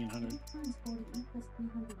 1,600.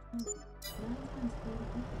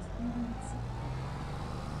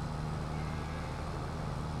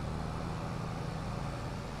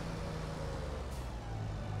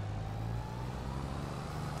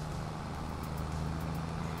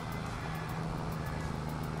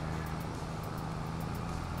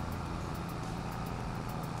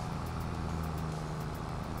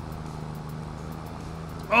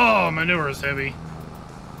 Oh, manure is heavy.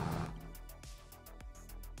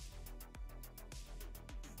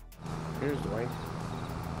 Here's Dwayne.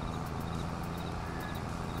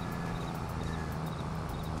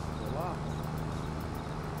 Voila.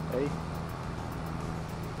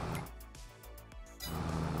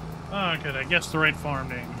 Oh, good. I guessed the right farm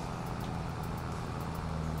name.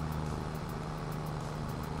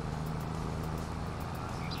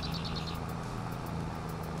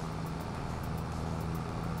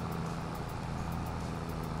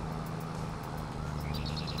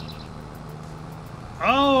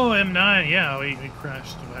 Oh, M9. Yeah, we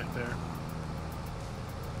crashed back there.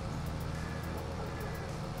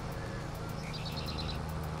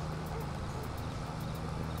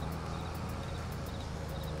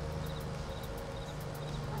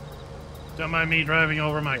 Don't mind me driving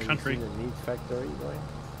over my country. Have you seen the meat factory going?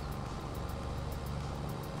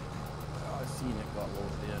 I've seen it got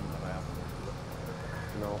loaded in, but I haven't looked at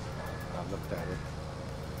it. No, I've looked at it.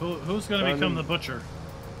 Who's going to become the butcher?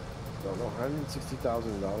 Don't know,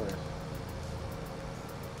 $160,000.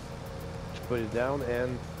 To put it down,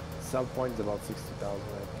 and sell points about 60,000.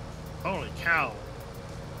 Holy cow!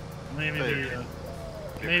 Maybe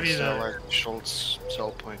maybe sell the like Schultz sell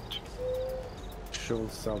point.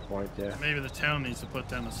 Schultz sell point, yeah. maybe the town needs to put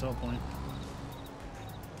down a sell point.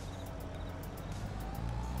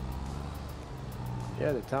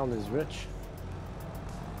 Yeah, the town is rich.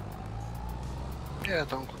 Yeah,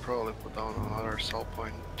 Tom could probably put down another sell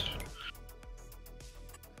point.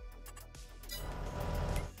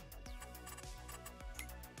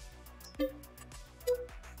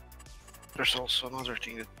 There's also another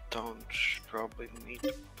thing that town should probably need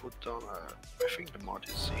to put down. I think the mod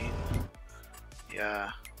is in.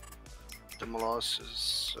 Yeah, the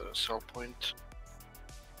molasses sell point.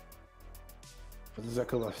 But there's a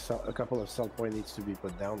couple of sell point needs to be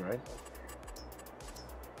put down, right?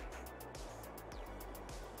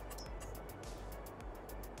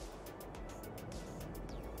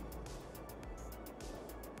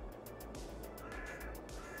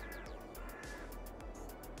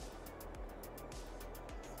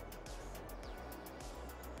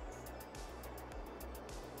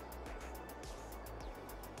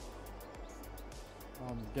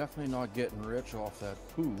 I'm definitely not getting rich off that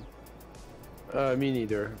poo. Me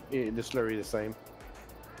neither. The slurry the same.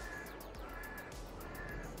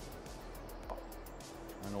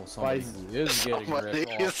 I know somebody who is getting Somebody rich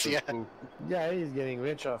is, off the yeah. poo. Yeah, he's getting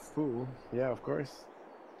rich off poo. Yeah, of course.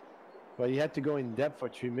 But he had to go in debt for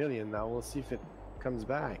 3 million. Now we'll see if it comes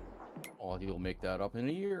back. Oh, he'll make that up in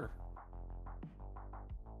a year.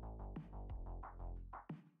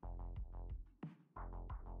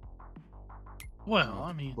 Well,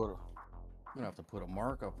 I mean, I'm gonna have to put a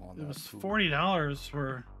markup on that. it was poo. $40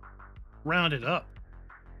 for rounded up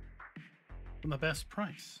from the best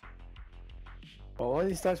price. Well, when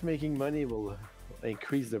he starts making money, we'll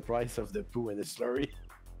increase the price of the poo and the slurry.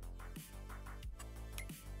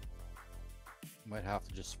 Might have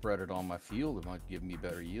to just spread it on my field. It might give me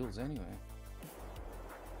better yields anyway.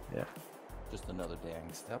 Yeah. Just another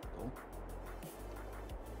dang step though.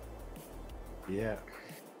 Yeah.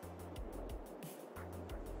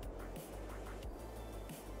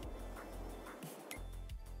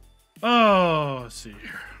 Oh, let's see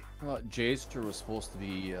here. Jaster was supposed to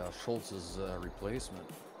be Schultz's replacement.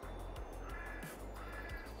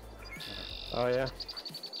 Oh yeah.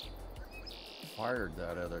 Fired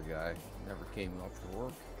that other guy. Never came up to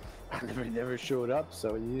work. He never showed up,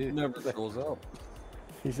 so you Never shows up.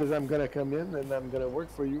 He says, I'm gonna come in and I'm gonna work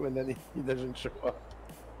for you, and then he doesn't show up.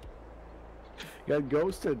 Got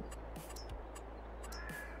ghosted.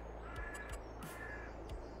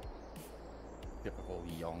 Typical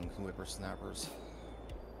young whippersnappers.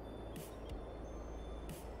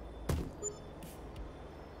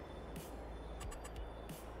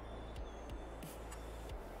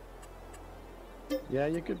 Yeah,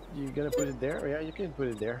 you gonna put it there? Yeah, you can put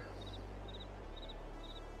it there.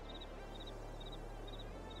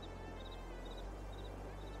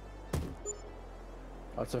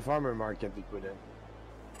 Oh, it's a farmer market we put in.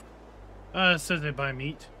 It says they buy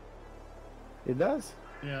meat. It does?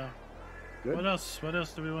 Yeah. Good. What else? What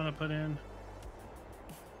else do we want to put in?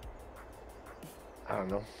 I don't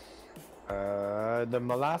know. The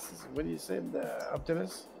molasses, what do you say, the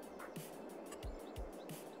Optimus?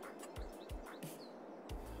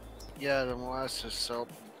 Yeah, the molasses sell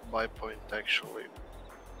buy point actually.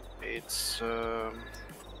 It's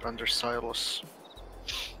under silos.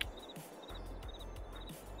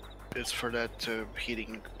 It's for that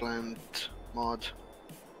heating plant mod.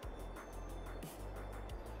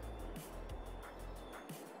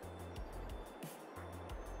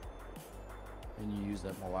 And you use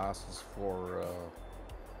that molasses for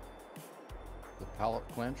the pallet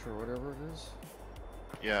quench or whatever it is.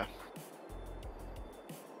 Yeah.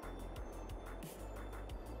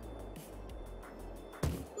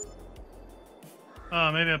 Oh,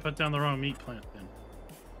 maybe I put down the wrong meat plant then.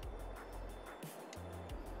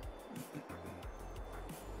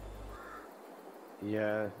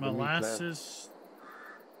 Yeah. the meat plant. Molasses.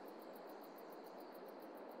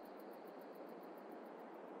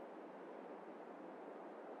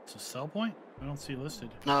 It's a sell point? I don't see listed.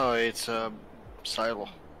 No, it's a silo.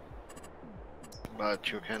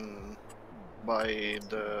 But you can buy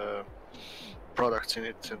the products in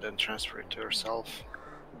it and then transfer it to yourself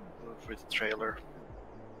with the trailer.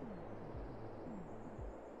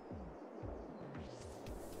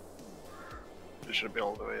 It should be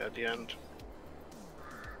all the way at the end.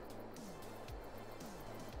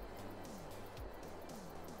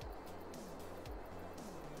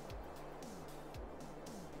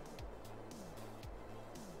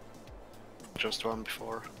 Just one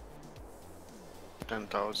before.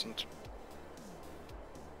 10,000.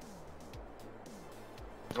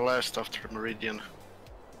 The last after Meridian.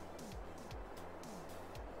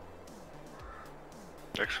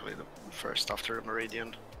 Actually, the first after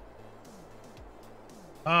Meridian.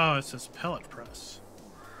 Oh, it says pellet press.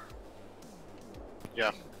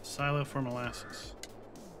 Yeah. Silo for molasses.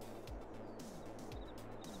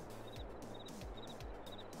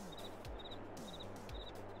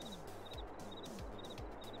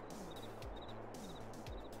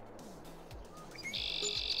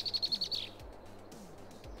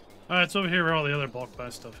 Alright, it's over here where all the other bulk buy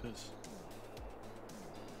stuff is.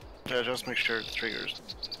 Yeah, just make sure the triggers.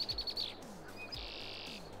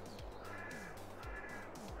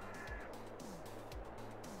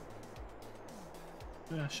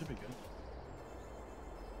 Yeah, should be good.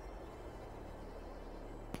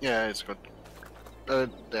 Yeah, it's good.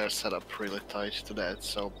 They're set up really tight to that,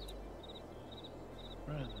 so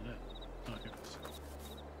Where is it? Oh, here it is.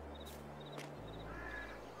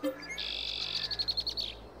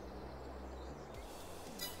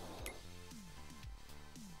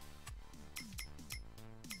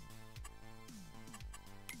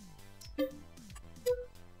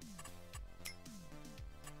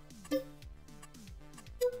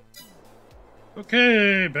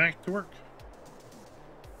 Okay, back to work.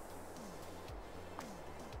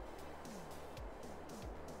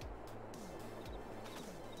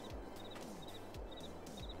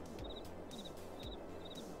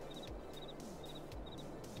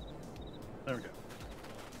 There we go.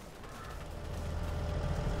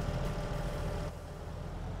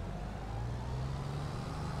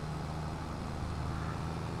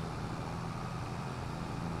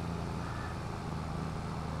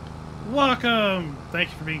 Welcome! Thank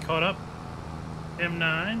you for being caught up.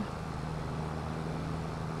 M9.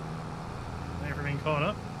 Thank you for being caught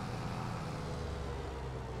up.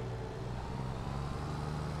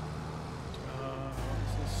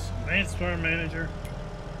 What's this? Advanced Farm Manager.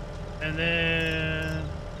 And then...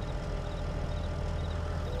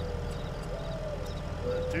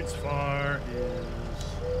 Dude's Far is...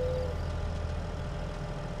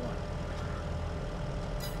 what?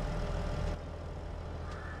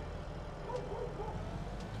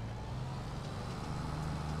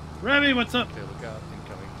 Remy, what's up? Okay, look out,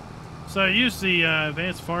 incoming. So I used the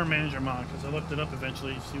Advanced Farm Manager mod because I looked it up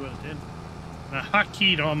eventually to see what it did. And I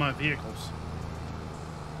hotkeyed all my vehicles.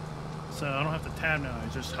 So I don't have to tab now, I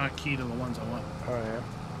just hotkey to the ones I want. Oh yeah.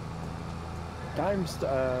 Times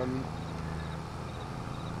the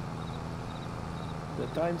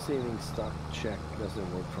time saving stock check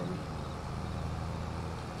doesn't work for me.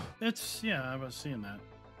 It's, yeah, I was seeing that.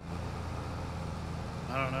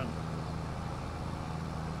 I don't know.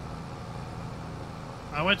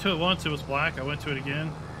 I went to it once, it was black. I went to it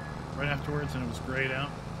again right afterwards and it was grayed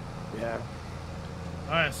out. Yeah.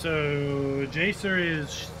 Alright, so Jacer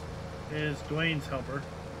is Dwayne's helper.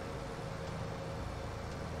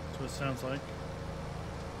 That's what it sounds like.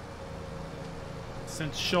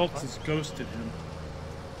 Since Schultz has ghosted him,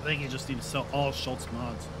 I think you just need to sell all Schultz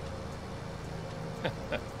mods.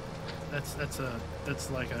 That's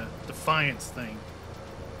like a defiance thing.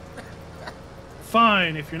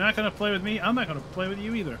 Fine, if you're not gonna play with me, I'm not gonna play with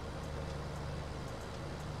you either.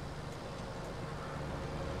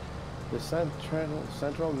 The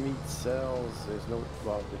central meat cells, there's no,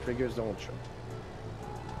 well, the triggers don't show.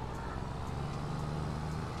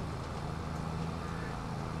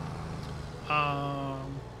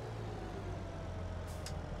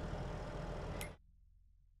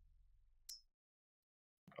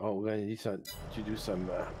 Oh, we're gonna need to do some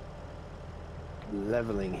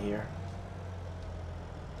leveling here.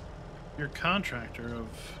 You're a contractor of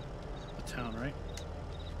the town, right?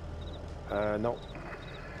 No.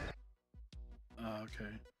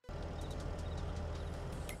 Okay.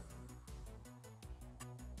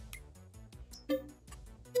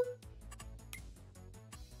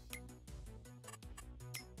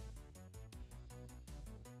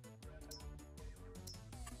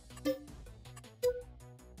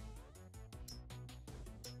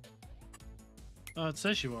 It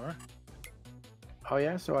says you are. Oh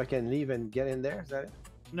yeah, so I can leave and get in there. Is that it?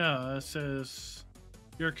 No, it says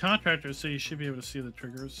you're a contractor, so you should be able to see the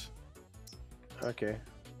triggers Okay.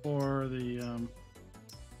 for the.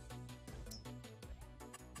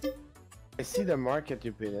 I see the market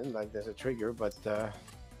you've been in, like there's a trigger, but the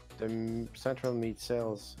central meat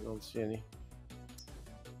sales, I don't see any.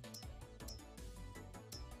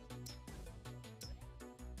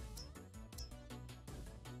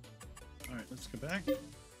 All right, let's go back.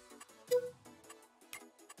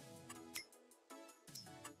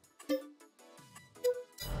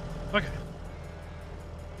 Okay.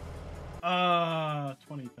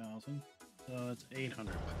 20,000. So that's $800.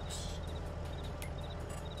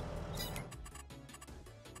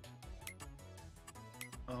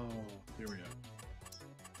 Oh, here we go.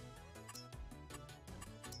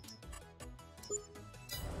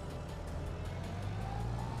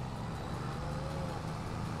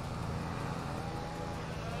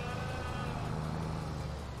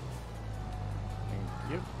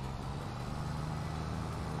 Thank you.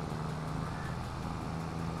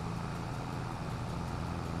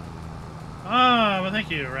 Ah, well,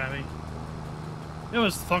 thank you, Ravi. It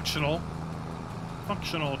was functional.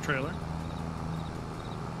 Functional trailer.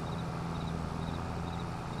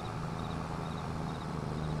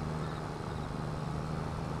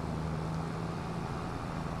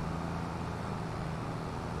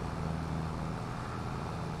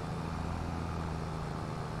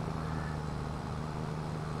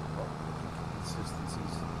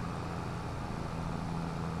 Consistencies.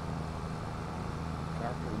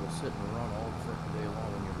 Tractor will sit and run all the freaking day long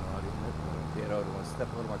when you're not in it. When I get out and I step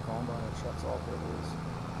out of my combine, it shuts off what it is.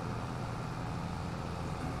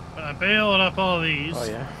 But I bailed up all these. Oh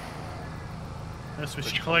yeah. Guess we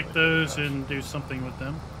should collect those and do something with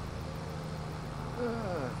them.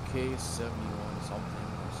 Case 71 something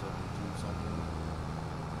or 72 something.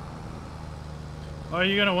 Are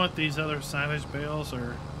you gonna want these other silage bales,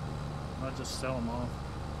 or I'll just sell them off?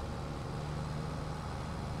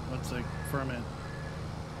 What's the ferment?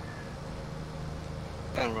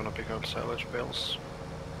 I'm gonna pick up silage bales.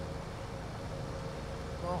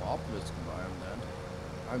 Well, Optimus can buy them then.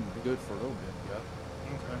 I'm good for a little bit, yeah.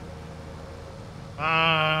 Okay.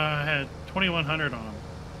 I had 2,100 on them.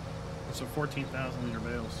 So 14,000 liter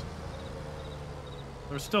bales.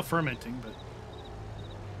 They're still fermenting, but.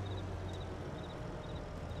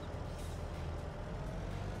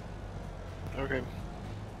 Okay.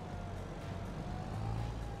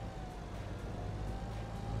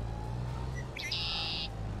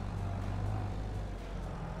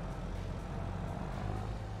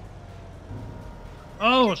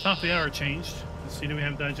 Oh, top of the hour changed. Let's see, do we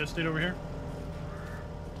have digestate over here?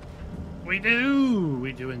 We do!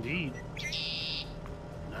 We do indeed.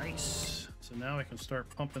 Nice. So now I can start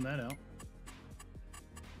pumping that out.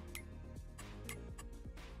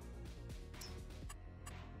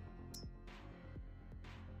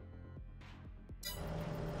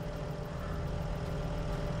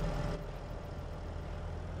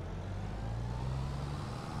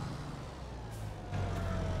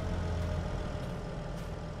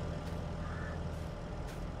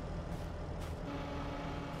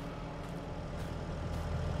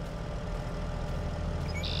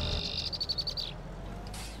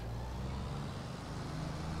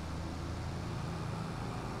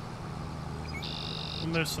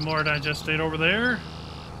 And there's some more digestate over there.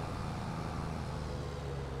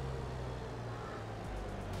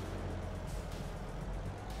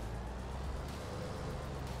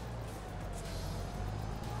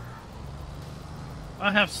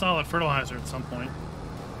 I have solid fertilizer at some point.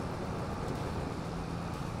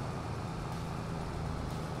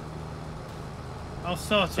 I'll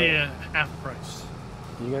sell it to you at half price.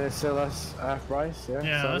 You gonna sell us half price? Yeah.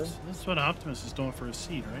 Yeah, solid? that's what Optimus is doing for his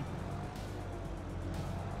seed, right?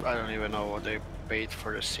 I don't even know what they paid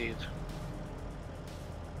for the seed.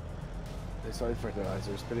 They solid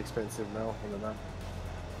fertilizer. It's pretty expensive now on the map.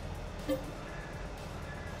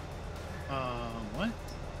 What?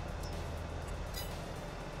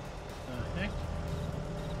 The heck?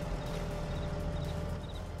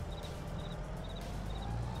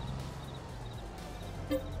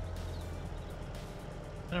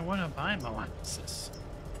 I don't want to buy molasses.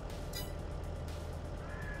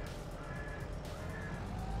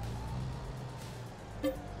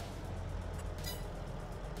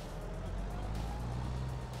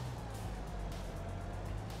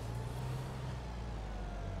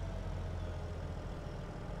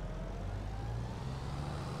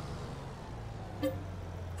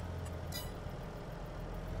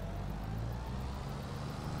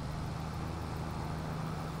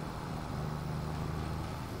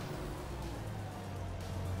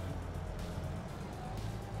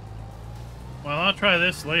 I'll try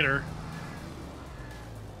this later.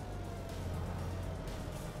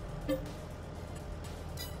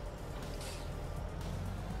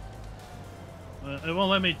 It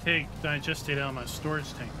won't let me take digestate out of my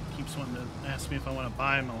storage tank. It keeps wanting to ask me if I want to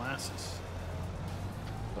buy molasses.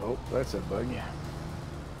 Oh, that's a bug.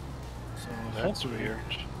 So That's weird.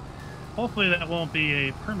 hopefully that won't be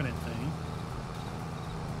a permanent thing.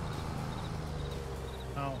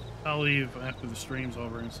 I'll leave after the stream's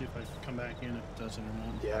over and see if I can come back in if it doesn't or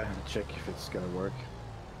not. Yeah, check if it's gonna work.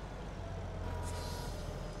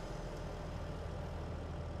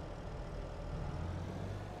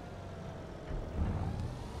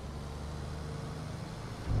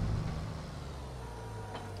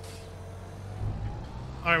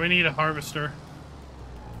 All right, we need a harvester.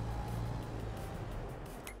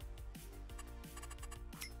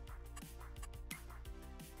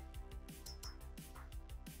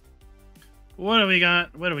 What do we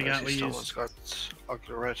got? What do we got? We Someone's used. got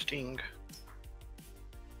ugly red thing.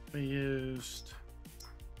 We used.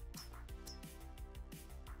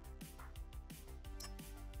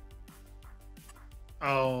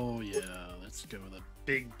 Oh yeah, let's go with a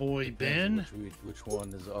big boy bin. Which one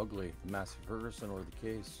is ugly, the Massey Ferguson or the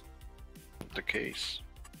case? The case.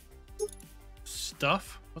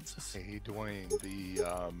 Stuff. What's this? Hey Dwayne, the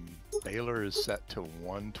baler is set to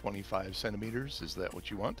 125 centimeters. Is that what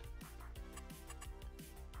you want?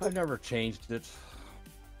 I've never changed it.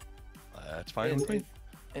 That's fine with me.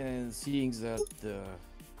 And seeing that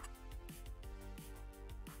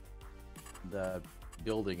the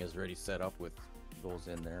building is already set up with those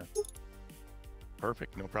in there.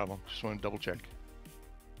 Perfect, no problem. Just want to double check.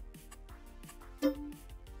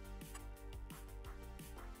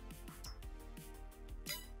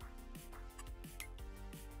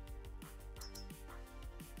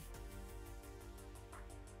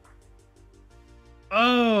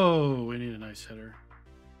 Oh, we need a nice header.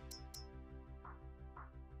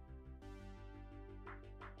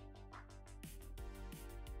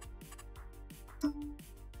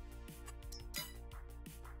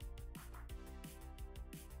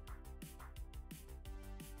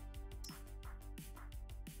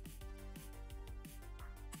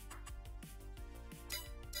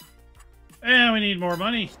 And we need more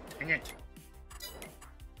money. Dang it.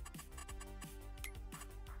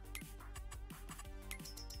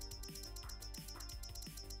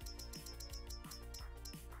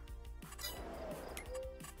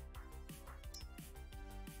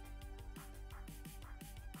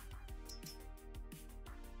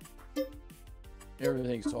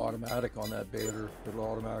 Everything's automatic on that baler. It'll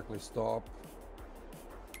automatically stop.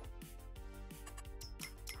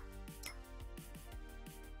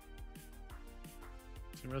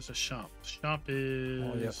 So where's the shop? Shop is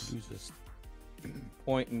All you have to do is just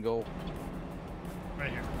point and go.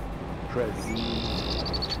 right here. Press Z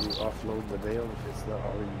to offload the bale if it's not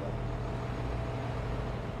already done.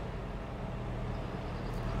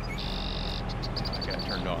 I got it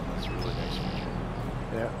turned on. That's a really nice feature.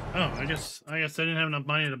 Yeah. Oh, I guess I didn't have enough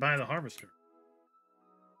money to buy the harvester.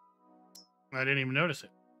 I didn't even notice it.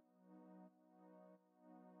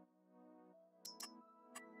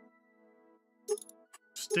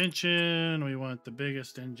 Extension. We want the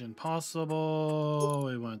biggest engine possible.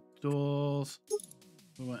 We want duals.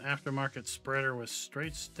 We want aftermarket spreader with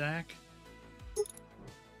straight stack.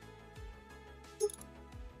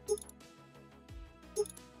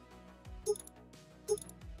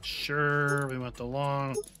 Sure, we want the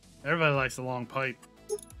long. Everybody likes the long pipe.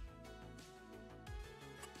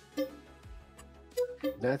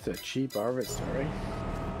 That's a cheap harvester, right?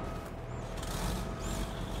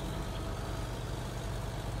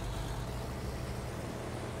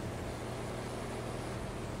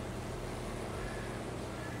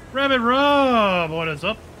 Rabbit Rob, what is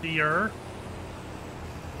up, dear?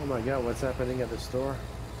 Oh my god, what's happening at the store?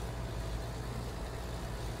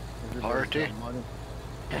 Party. got money.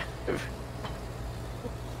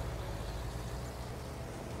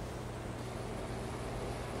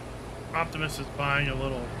 Optimus is buying a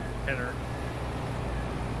little header.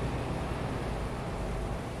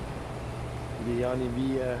 The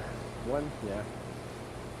Honeybee one? Yeah.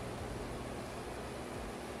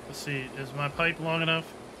 Let's see, is my pipe long enough?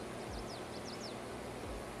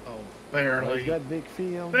 Oh, Well, barely. he's got big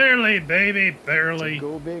field. Barely, baby, So barely.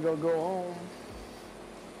 go big or go home.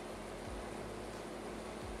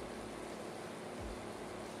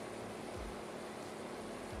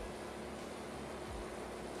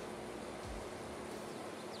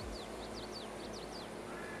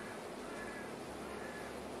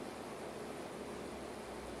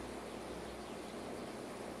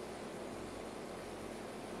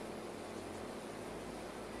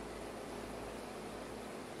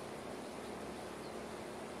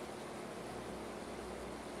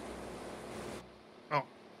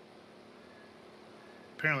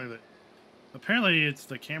 apparently it's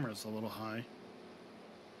the camera's a little high.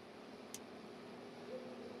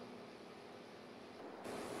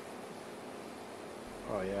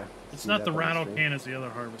 Oh yeah. It's See not that the on rattle stream. can, it's the other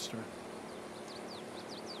harvester.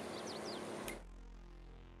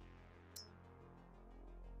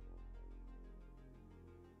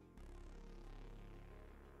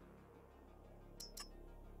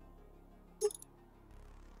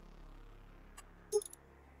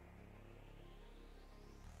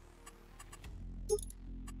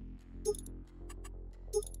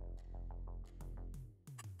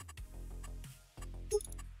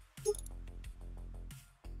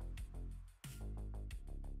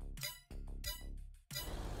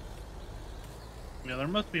 Yeah, there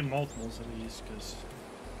must be multiples of these, because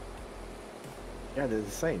Yeah, they're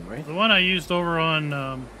the same, right? the one I used over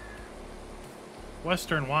on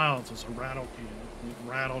Western Wilds was a rattle can. It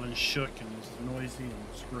rattled and shook and was noisy and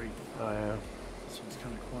was great. Oh yeah. So it's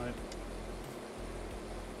kind of quiet.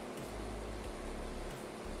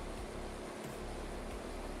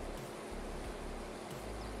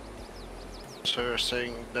 So you're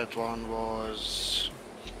saying that one was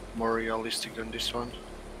more realistic than this one?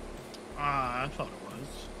 Ah, I thought it was.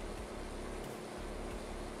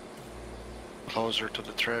 Closer to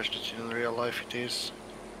the trash that in real life it is?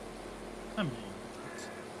 I mean,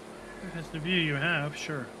 if that's the view you have,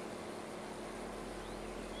 sure.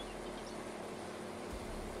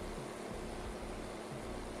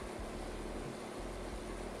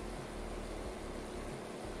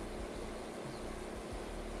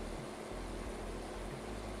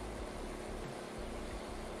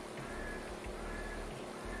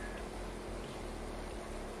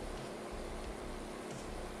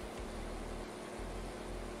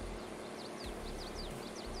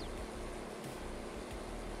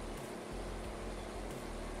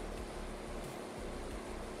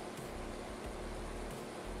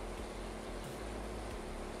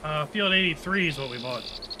 Field 83 is what we bought.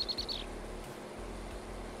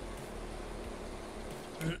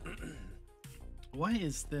 Why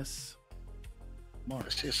is this I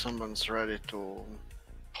marked? see someone's ready to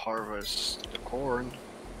harvest the corn.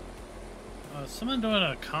 Someone doing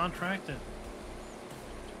a contract that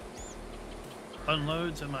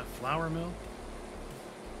unloads at my flour mill?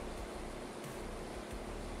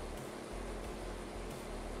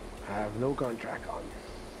 I have no contract on.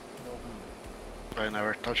 I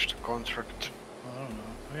never touched the contract. I don't know.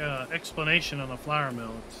 I got an explanation on the flour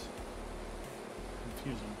mill. It's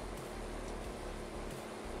confusing.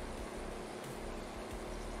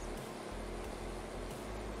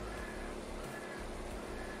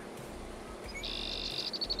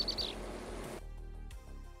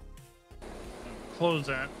 Close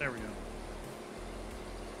that. There we go.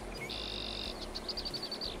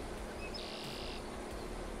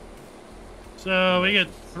 So we get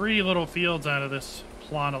 3 little fields out of this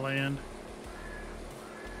plot of land.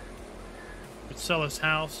 We could sell this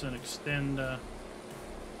house and extend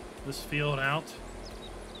this field out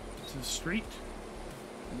to the street.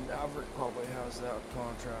 Maverick probably has that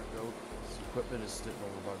contract out. His equipment is sitting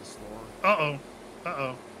over by the store. Uh-oh.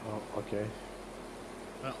 Uh-oh. Oh, okay.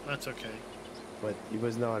 Well, that's okay. But he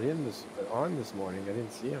was not on this morning. I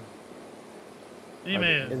didn't see him. He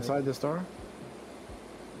may have. Inside the store?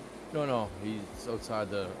 No, he's outside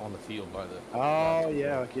on the field by the. Oh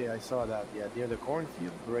yeah, okay, I saw that. Yeah, near the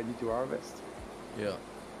cornfield, ready to harvest. Yeah.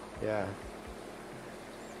 Yeah.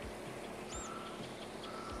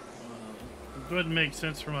 It wouldn't make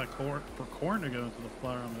sense for corn to go into the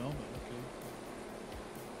flour mill, but okay.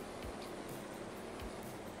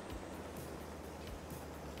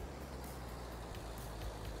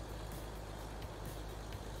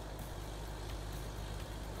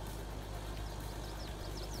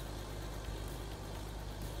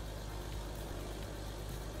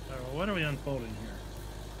 Alright, well, what are we unfolding here?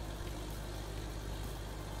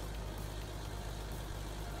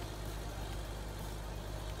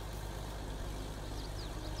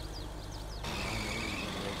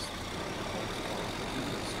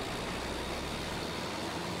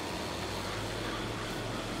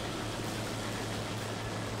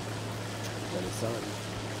 That is selling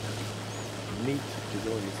meat to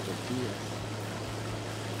go in his tortilla.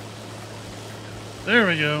 There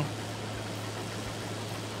we go.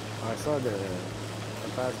 I saw I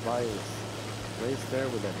passed by his place there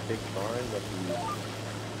with that big barn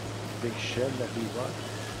big shed that he bought.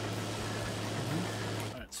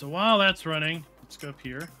 Alright, so while that's running, let's go up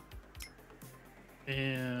here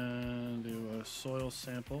and do a soil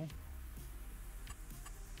sample.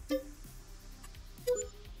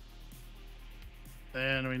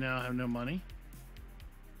 And we now have no money.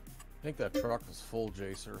 I think that truck is full,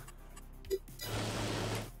 Jacer.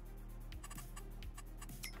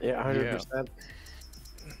 Yeah, 100%.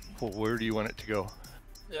 Well, where do you want it to go?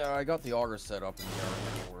 Yeah, I got the auger set up in the yard.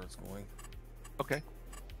 I know where it's going. Okay.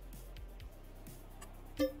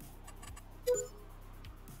 There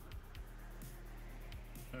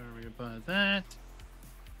we go by that.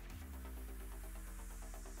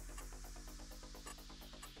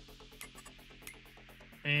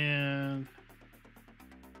 And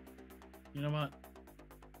you know what?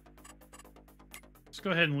 Let's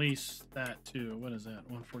go ahead and lease that too. What is that?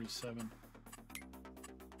 147.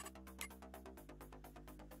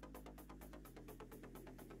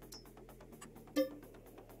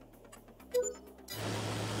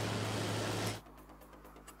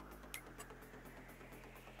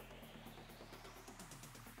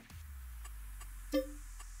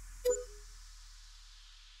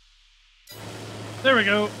 There we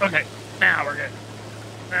go. Okay, now we're good.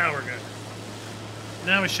 Now we're good.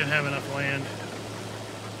 Now we should have enough land.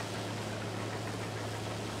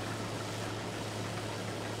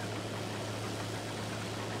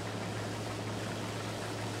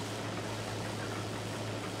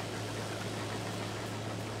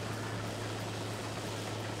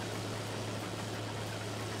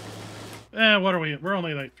 What are we? We're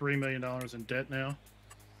only like $3 million in debt now.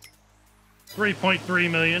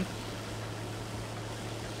 3.3 million.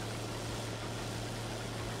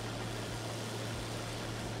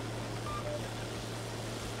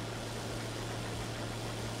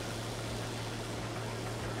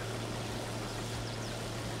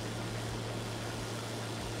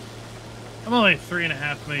 I'm only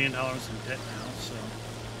 $3.5 million in debt now, so.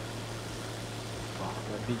 Wow,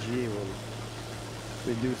 the BGA will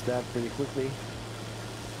reduce that pretty quickly.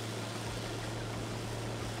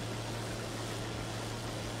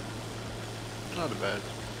 Not bad.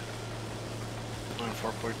 I'm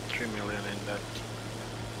 4.3 million in that.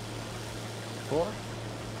 4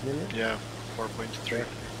 million? Yeah, 4.3.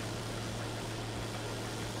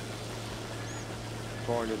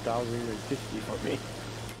 400,050 for me.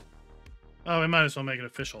 Oh, we might as well make it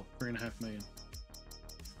official. 3.5 million.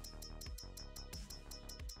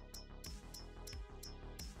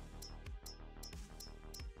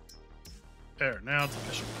 There, now it's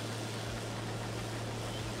official.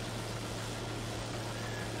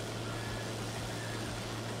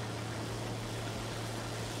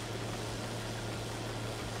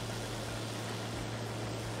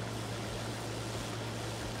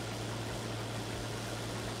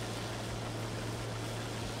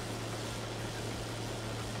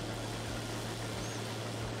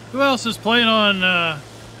 Who else is playing on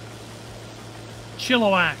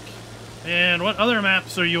Chilliwack? And what other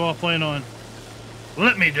maps are you all playing on?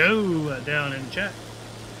 Let me know down in chat.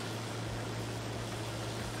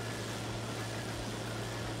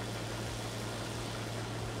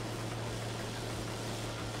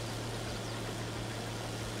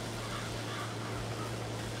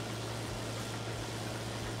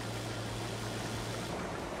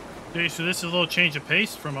 Okay, so this is a little change of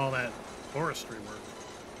pace from all that forestry work.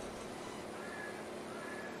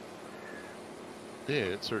 Yeah,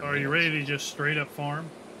 it certainly Are you is. ready to just straight up farm?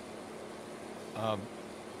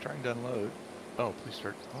 Trying to unload. Oh, please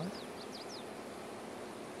start. What?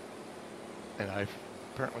 And I've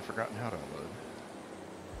apparently forgotten how to unload.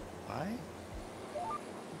 Why?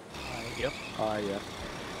 Yep. Yeah.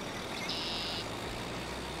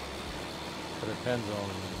 But it depends on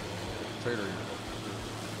the trailer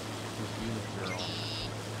which unit you're on.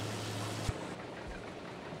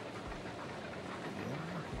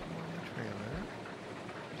 Trailer.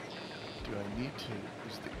 Do I need to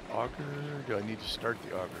use the auger? Do I need to start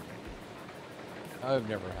the auger? I've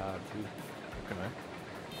never had to. Okay.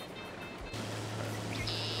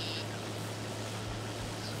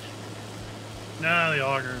 Nah, the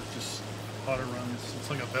auger just auto runs. It's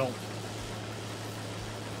like a belt.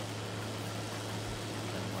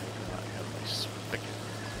 I might not have my spigot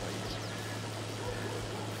right.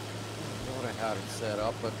 I thought I had it set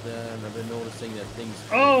up, but then I've been noticing that things.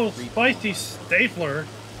 Oh, creep spicy on. stapler.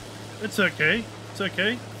 It's okay. It's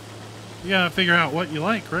okay. You gotta figure out what you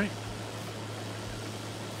like, right?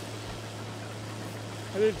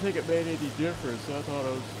 I didn't think it made any difference. I thought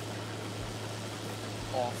it was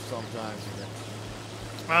off sometimes.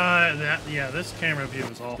 Yeah, this camera view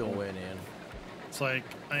is awful. Still went in. It's like,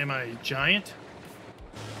 am I a giant?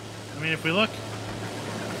 I mean, if we look.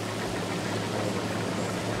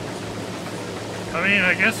 I mean,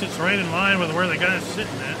 I guess it's right in line with where the guy's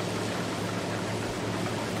sitting at.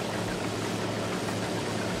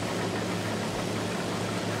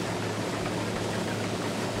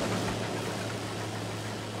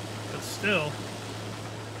 But still.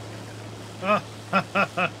 Oh,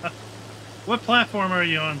 what platform are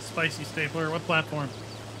you on, Spicy Stapler? What platform?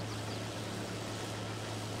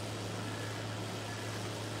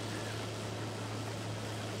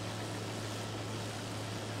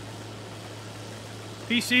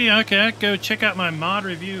 PC, okay, go check out my mod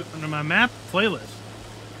review under my map playlist.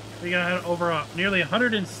 We got over nearly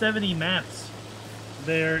 170 maps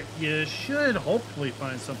there. You should hopefully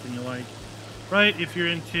find something you like. Right, if you're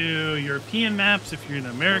into European maps, if you're into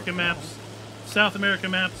American maps, South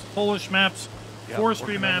American maps, Polish maps,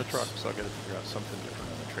 forestry maps. On the truck, so I got to figure out something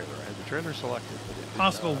different on the trailer. I had the trailer selected, but it did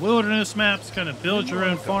Possible not. wilderness maps, kind of build your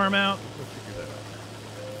own farm out. We'll figure that out.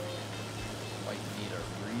 Might need a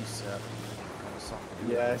reset. Kind of something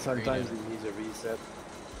to Yeah, upgrade sometimes it. it needs a reset.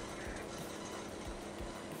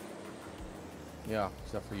 Yeah,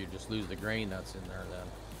 except for you just lose the grain that's in there then.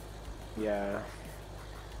 Yeah.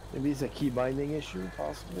 Maybe it's a key binding issue,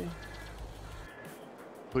 possibly.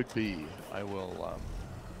 Could be. I will.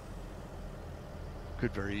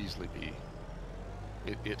 Could very easily be.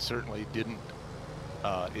 It certainly didn't.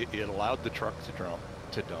 It allowed the truck to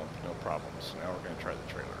dump, no problems. Now we're going to try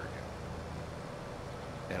the trailer again,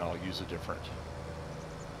 and I'll use a different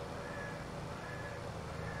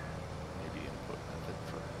maybe input method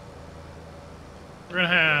for. We're gonna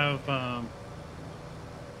have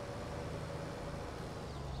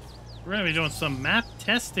we're gonna be doing some map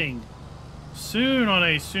testing soon on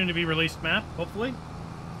a soon-to-be released map, hopefully.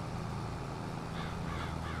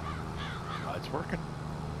 It's working.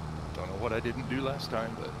 Don't know what I didn't do last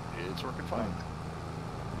time, but it's working fine.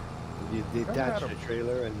 You detach the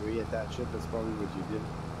trailer and reattach it. That's probably what you did.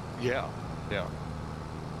 Yeah, yeah.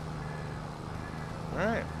 All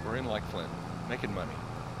right, we're in like Flint, making money.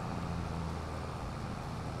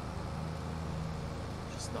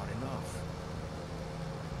 Just not enough.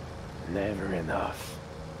 Never enough.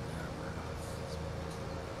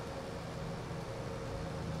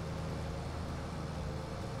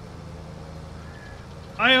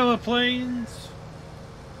 Iowa Plains.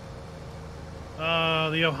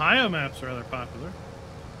 The Ohio maps are rather popular.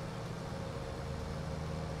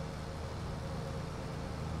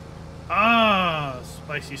 Ah,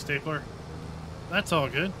 spicy stapler. That's all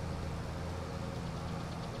good.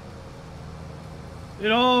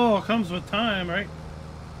 It all comes with time, right?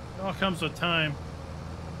 It all comes with time.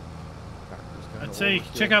 I'd say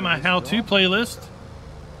check out my how-to playlist.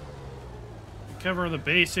 Cover the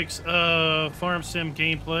basics of farm sim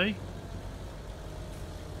gameplay.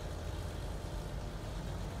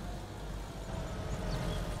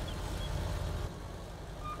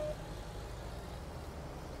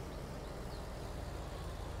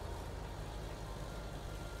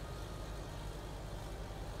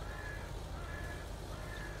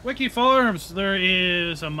 Wiki Farms, there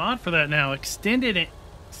is a mod for that now. Extended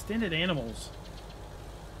animals.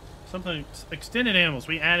 Something extended animals.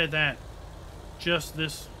 We added that just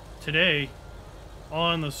today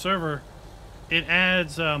on the server. It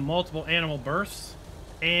adds multiple animal bursts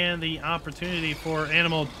and the opportunity for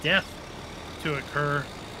animal death to occur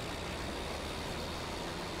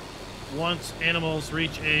once animals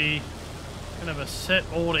reach a kind of a set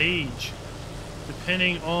old age,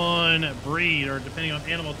 depending on breed or depending on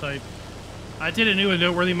animal type. I did a new and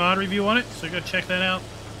noteworthy mod review on it, so go check that out.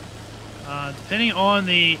 Depending on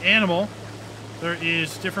the animal, there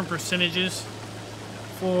is different percentages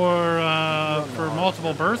for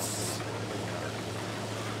multiple births.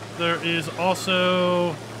 There is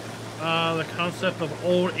also the concept of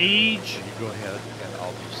old age. You go ahead and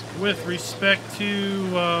I'll just with respect to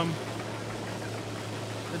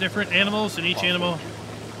the different animals, and each animal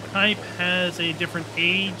type has a different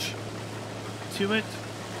age to it.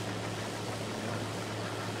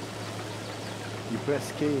 You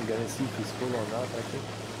press K, you're gonna see if he's full or not, I think.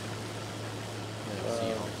 Yeah, see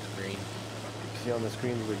it on the screen. See on the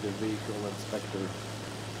screen with the vehicle inspector.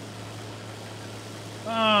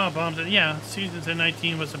 Ah, bombs it. Yeah, Season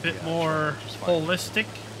 10-19 was a bit more holistic,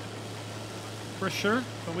 for sure.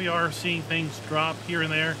 But we are seeing things drop here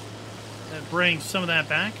and there that brings some of that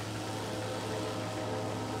back.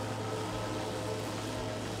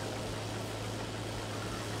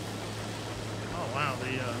 Oh wow,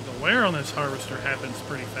 the wear on this harvester happens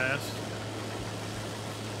pretty fast.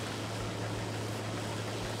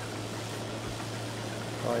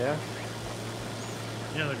 Oh yeah?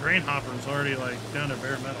 Yeah, the grain hopper is already like down to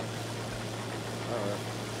bare metal. Alright.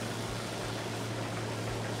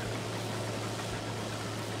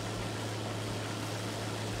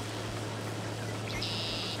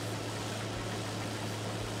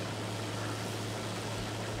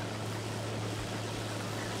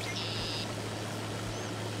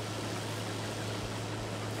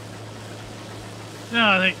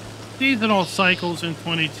 Yeah, I think seasonal cycles in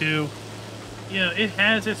 22. Yeah, it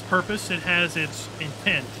has its purpose. It has its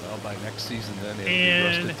intent. well by next season then it'll be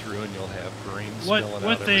And rusted through and you'll have grain spilling out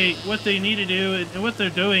what they need to do and what they're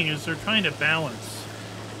doing is they're trying to balance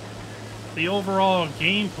the overall That's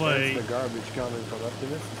gameplay the garbage coming from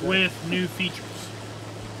Optimus. is that? with new features.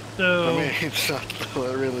 I So, mean, it's not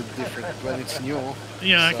really different when it's new.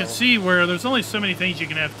 yeah, I can so- see where there's only so many things you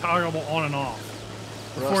can have toggleable on and off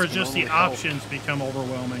before Rust just the normally help. options become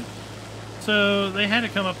overwhelming. So they had to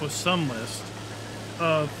come up with some list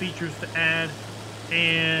of features to add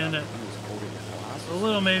and a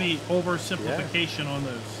little maybe oversimplification on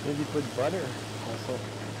those. Maybe put butter also.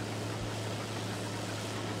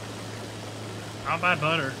 I'll buy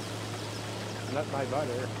butter. Not my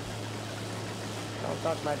butter. No,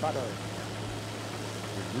 not my butter.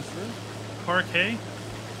 Parquet?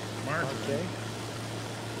 Margarine. Okay.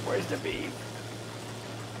 Where's the beef?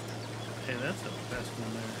 Hey, that's the best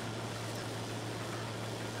one there.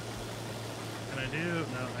 Can I do?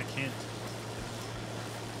 No, I can't.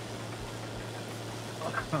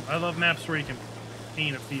 I love maps where you can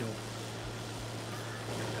paint a field.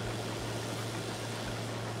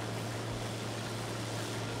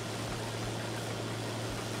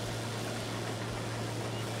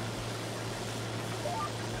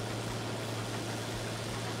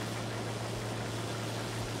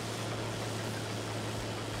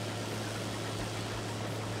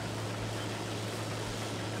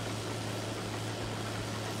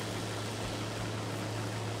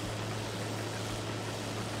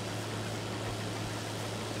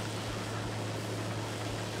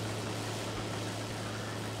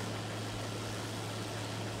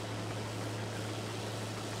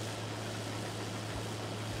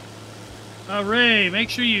 Ray, make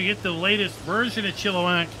sure you get the latest version of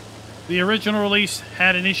Chilliwack. The original release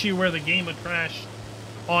had an issue where the game would crash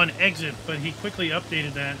on exit, but he quickly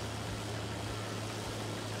updated that.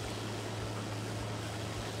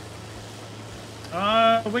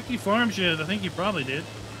 Wiki Farms you. I think you probably did.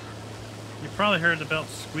 You probably heard about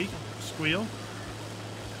Squeal.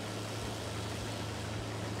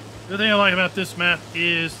 The thing I like about this map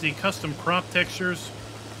is the custom crop textures.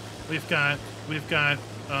 We've got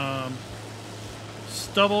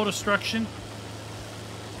stubble destruction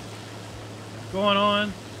going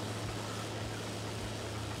on.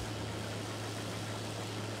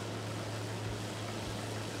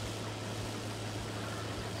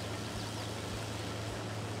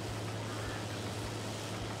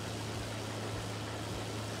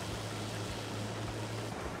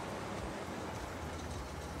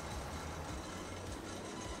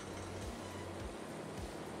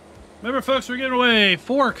 Remember, folks, we're giving away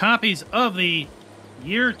 4 copies of the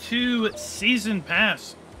Year 2 Season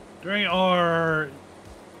Pass during our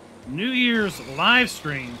New Year's live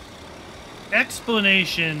stream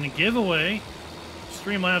explanation giveaway.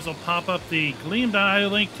 Streamlabs will pop up the Gleam.io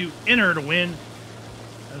link to enter to win.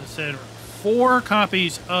 As I said, 4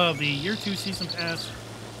 copies of the Year 2 Season Pass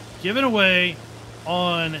given away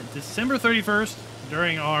on December 31st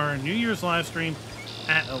during our New Year's live stream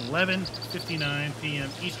at 11:59 p.m.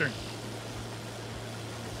 Eastern.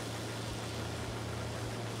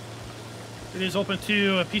 It is open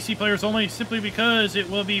to PC players only simply because it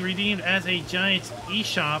will be redeemed as a Giants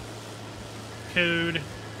eShop code.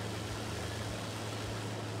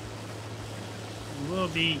 You will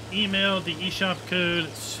be emailed the eShop code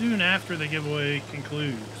soon after the giveaway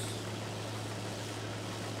concludes.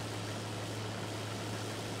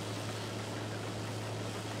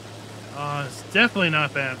 It's definitely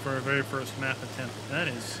not bad for a very first map attempt. That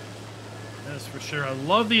is for sure. I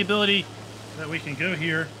love the ability that we can go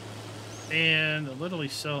here and literally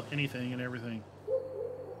sell anything and everything.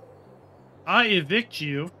 I evict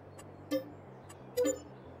you,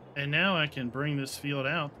 and now I can bring this field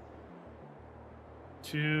out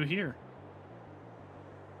to here.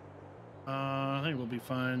 I think we'll be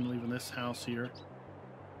fine leaving this house here.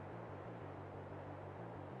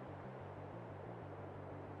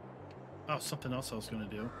 Oh, something else I was going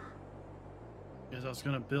to do is I was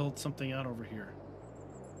going to build something out over here.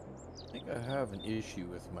 I think I have an issue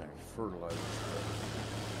with my fertilizer spread.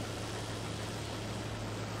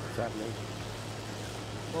 What's happening?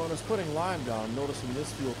 Well, when I was putting lime down, I'm noticing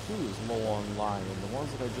this field too is low on lime, and the ones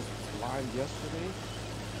that I just limed yesterday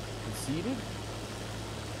and seeded,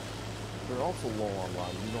 they're also low on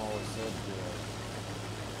lime. You know, I said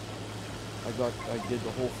I did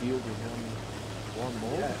the whole field with one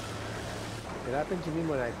mold. Yeah. It happened to me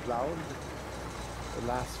when I plowed the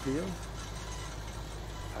last field.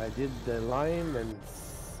 I did the lime and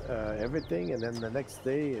everything, and then the next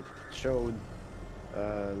day it showed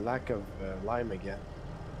lack of lime again.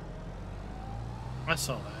 I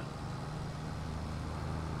saw that.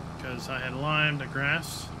 Because I had limed the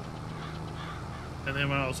grass. And then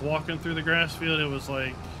when I was walking through the grass field, it was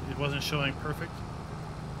like, it wasn't showing perfect.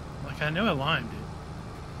 Like, I know I limed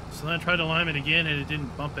it. So then I tried to lime it again and it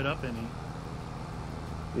didn't bump it up any.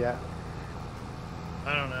 Yeah.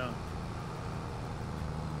 I don't know.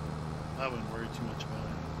 I wouldn't worry too much about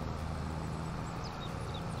it.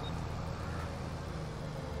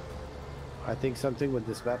 I think something with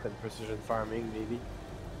this map and precision farming, maybe.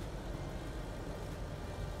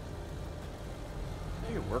 I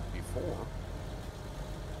think it worked before.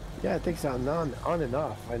 Yeah, it takes on and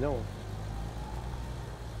off, I know.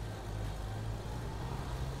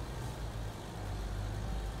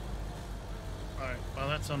 Alright, well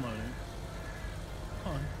that's unloading.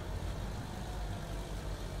 Come on.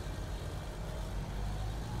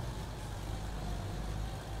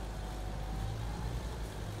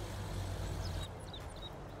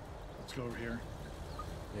 Let's go over here.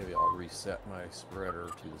 Maybe I'll reset my spreader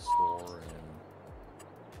to the store and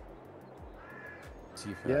see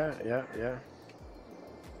if Yeah.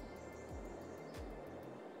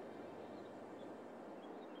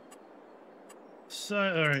 So,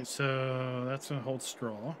 alright, so that's gonna hold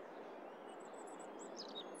straw.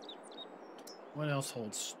 What else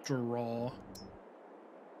holds straw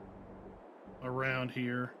around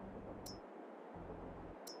here?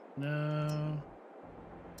 No.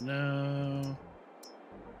 No.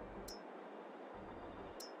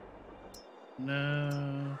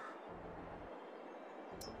 No.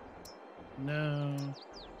 No.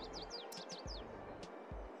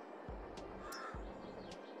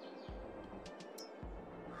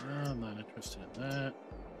 I'm not interested in that.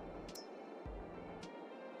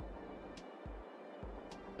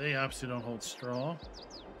 They obviously don't hold straw.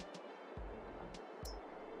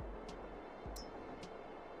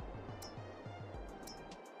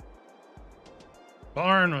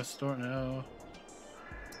 Barn was store. No.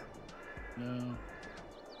 No.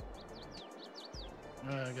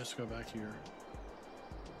 I guess go back here.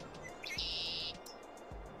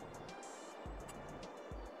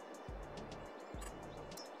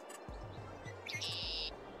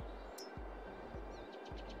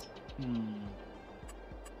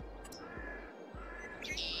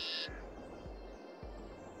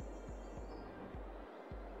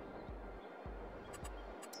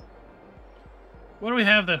 What do we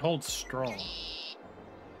have that holds straw?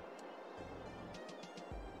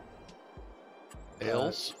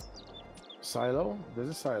 Ales? Silo? There's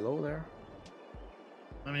a silo there.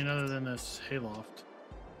 I mean, other than this hayloft.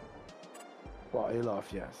 Well,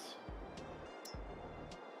 Aloft, yes.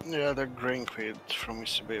 Yeah, the grain crate from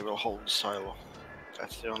ECB will hold the silo.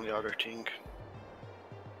 That's the only other thing.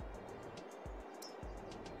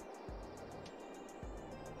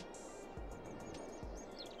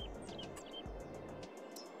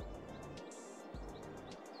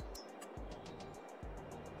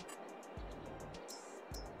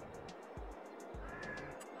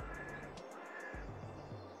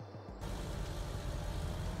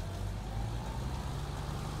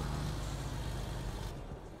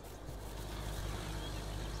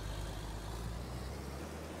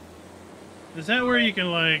 Is that where you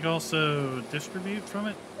can, like, also distribute from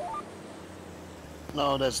it?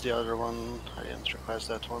 No, that's the other one. I didn't request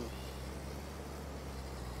that one.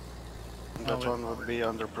 That one would be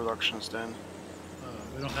under productions then.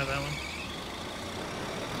 We don't have that one?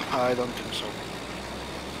 I don't think so.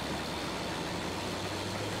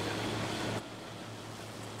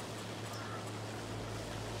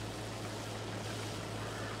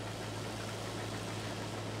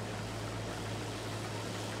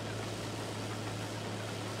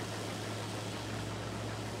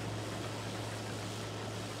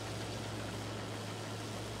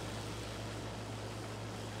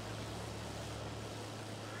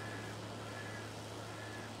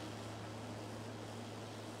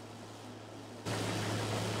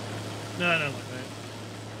 No, I don't look right.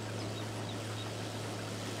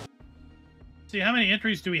 See, how many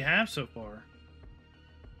entries do we have so far?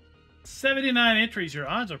 79 entries. Your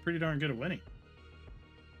odds are pretty darn good at winning.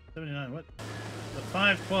 79, what? The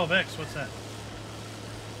 512X, what's that?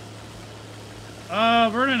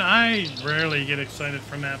 Vernon, I rarely get excited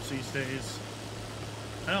for maps these days.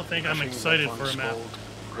 I don't think I'm excited for a map.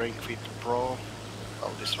 Grain Crate Pro.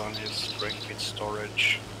 Oh, this one is Grain Crate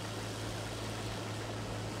Storage.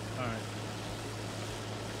 Alright.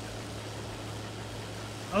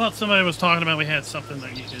 I thought somebody was talking about we had something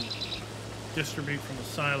that you could distribute from the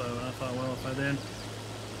silo, and I thought, well,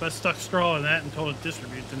 if I stuck straw in that and told it to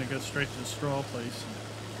distribute, then it goes straight to the straw place.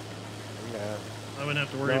 Yeah. I wouldn't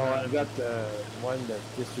have to worry No, about I've it. got the one that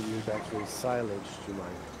distributes actually silage to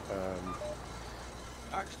mine.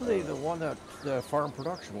 Actually, the one that the farm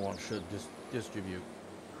production one should distribute.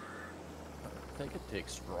 I think it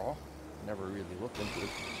takes straw. Never really looked into it.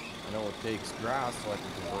 I know it takes grass, so I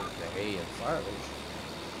can convert it to hay and silage.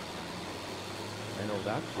 I know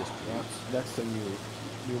that distance. That's the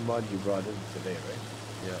new mod you brought in today, right?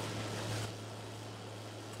 Yeah.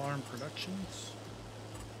 Farm Productions.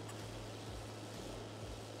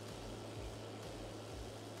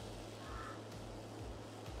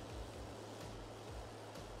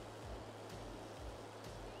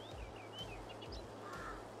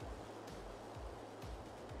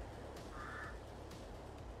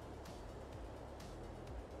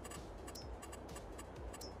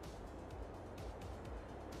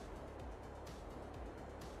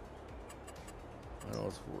 I know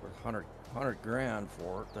it's worth 100 grand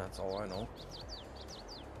for it. That's all I know.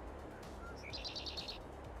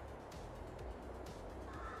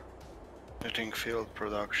 I think Field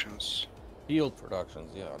Productions. Field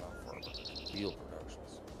Productions, yeah, not Farmer. Field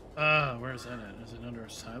Productions. Where is that at? Is it under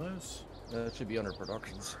silos? That should be under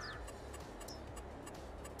Productions.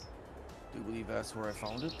 Do you believe that's where I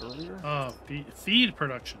found it earlier? Oh, feed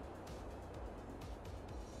production.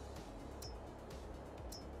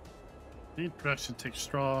 Feed production takes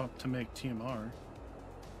straw to make TMR.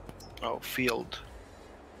 Oh, Field.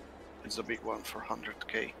 It's a big one for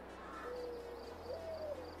 100k.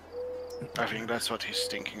 I think that's what he's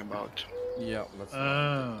thinking about. Yeah, that's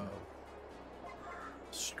Oh.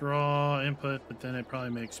 Straw input, but then it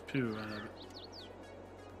probably makes poo out of it.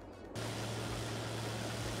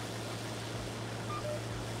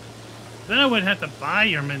 Then I wouldn't have to buy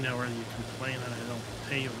your manure and you complain that I don't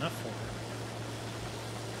pay you enough for it.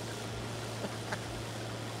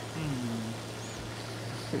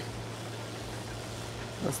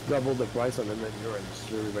 Let's double the price on the manure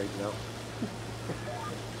industry right now.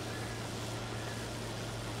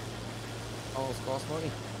 always cost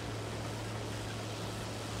money.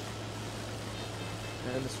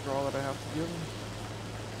 And the straw that I have to give them.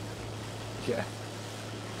 Yeah.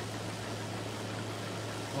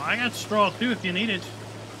 Well, I got straw too if you need it.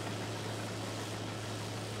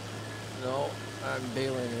 No, I'm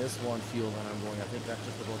bailing this one field and I'm going, I think that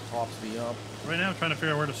just about tops me up. Right now I'm trying to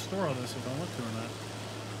figure out where to store all this if I want to or not.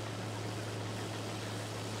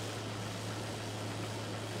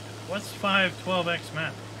 What's 512X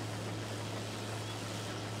map?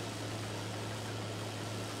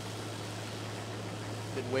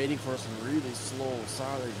 Been waiting for some really slow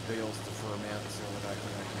silage bales to ferment so that I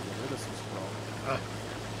can actually get rid of some straw.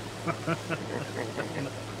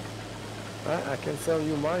 I can sell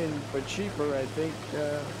you mine for cheaper, I think,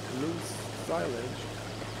 loose silage.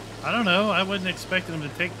 I don't know. I wasn't expecting them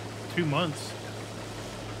to take 2 months.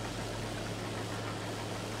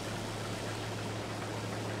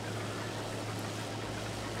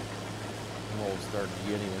 I'm always started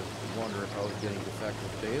getting it. Wonder if I was getting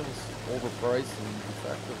defective bales. Overpriced and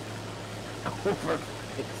defective.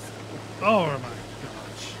 Overpriced. Oh my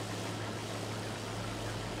gosh.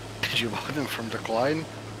 Did you buy them from the Klein?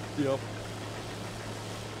 Yep.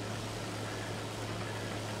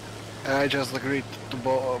 And I just agreed to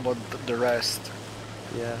buy the rest.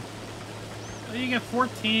 Yeah. Well, you get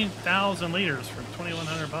 14,000 liters for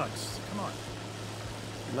 2,100 bucks. Come on.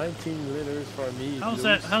 19 liters for me. How's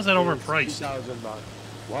that overpriced? 2,000 bucks.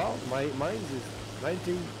 Well, mine is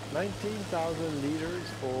 19,000 liters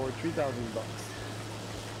for 3,000 bucks.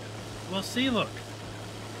 Well, see, look.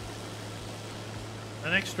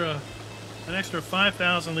 An extra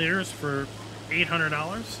 5,000 liters for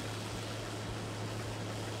 $800.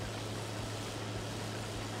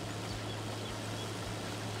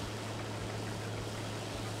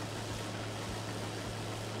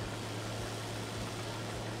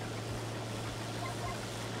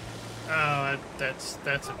 Oh,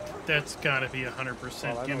 that's got to be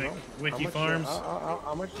 100% gimmick. Wiki Farms.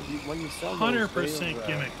 How much did you, when you sell 100% those bales,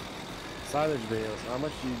 gimmick. silage bales? How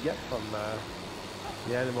much do you get from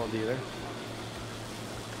the animal dealer?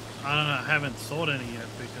 I don't know. I haven't sold any yet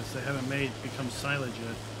because they haven't become silage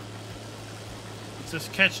yet. It's this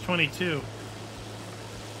catch-22.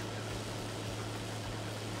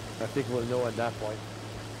 I think we'll know at that point.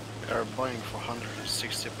 They're buying for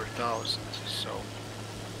 160 per thousand, so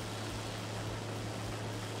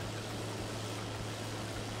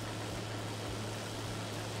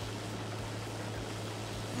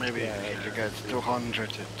maybe Yeah, you get 200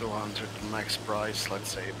 to 200 max price,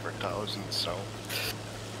 let's say, per thousand. So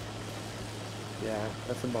Yeah,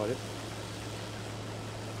 that's about it.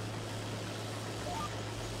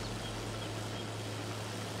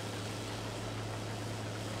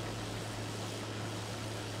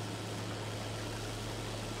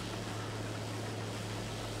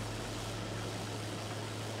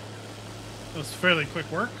 It was fairly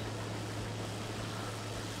quick work.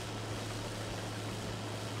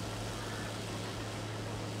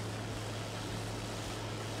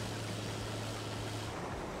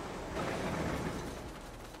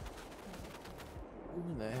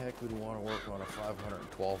 we'd want to work on a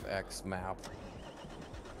 512x map.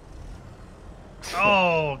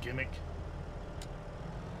 Oh, gimmick.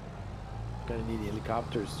 Gonna need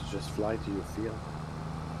helicopters to just fly to your field.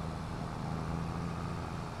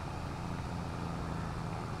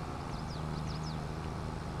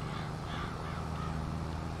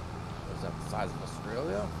 Is that the size of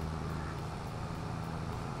Australia?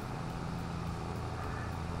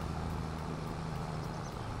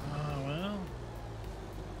 Oh, well.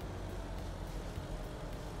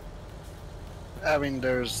 I mean,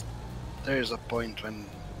 there's a point when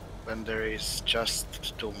there is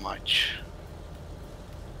just too much.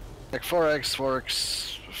 Like 4x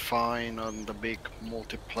works fine on the big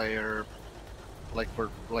multiplayer. Like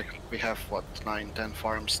we have what 9-10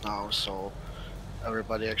 farms now, so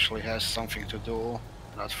everybody actually has something to do,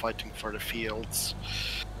 not fighting for the fields.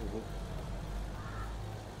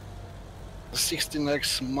 The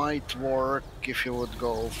 16x might work if you would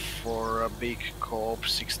go for a big co-op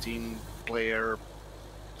 16-player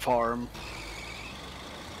farm.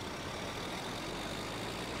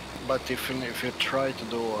 But if you try to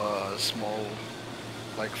do small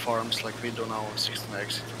like farms like we do now on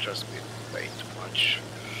 16x, it would just be way too much.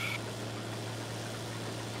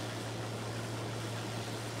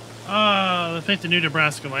 I think the new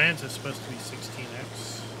Nebraska lands is supposed to be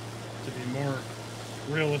 16x to be more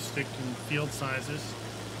realistic in field sizes.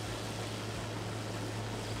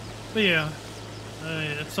 But yeah,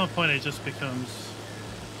 at some point it just becomes,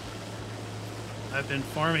 I've been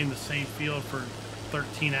farming the same field for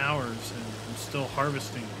 13 hours and I'm still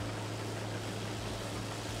harvesting.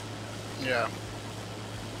 Yeah.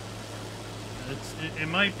 It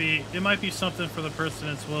might be something for the person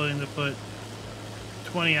that's willing to put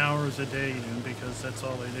 20 hours a day in because that's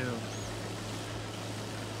all they do.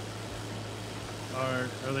 Or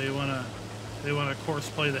they wanna course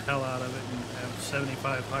play the hell out of it and have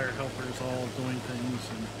 75 hired helpers all doing things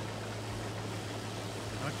and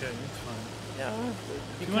okay, that's fine. Yeah.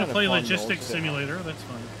 If you want to play Logistics Simulator, that's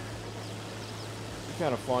fine. It's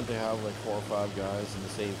kind of fun to have like 4 or 5 guys in the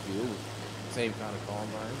same field with same kind of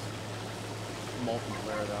combines.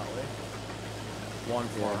 Multiplayer that way. One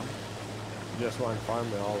farm. Just one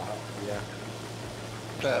farm, we all have, yeah.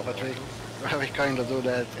 Yeah, but we kind of do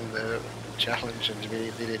that in the challenge, and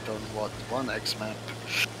we did it on what 1x map.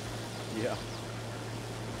 Yeah.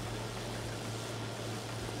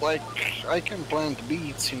 Like, I can plant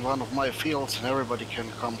beets in one of my fields and everybody can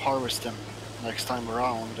come harvest them next time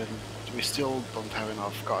around, and we still don't have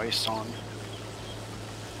enough guys on.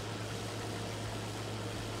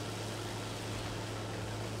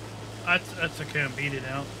 That's okay, I'm beating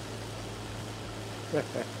out.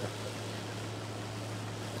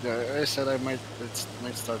 Yeah, I said I might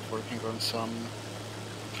start working on some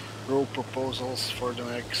rule proposals for the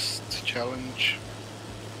next challenge.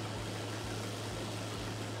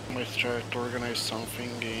 Might try to organize something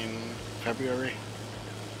in February.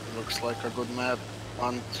 Looks like a good month.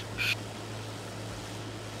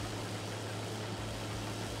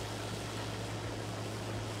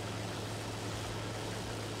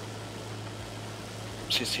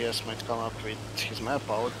 CCS might come up with his map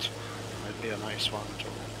out. Might be a nice one to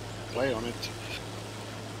play on it.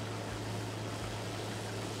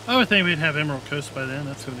 I would think we'd have Emerald Coast by then.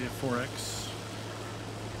 That's going to be a 4x.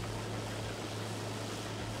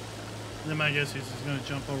 Then my guess is he's going to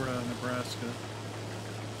jump over to Nebraska.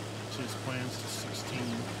 Which his plans to 16.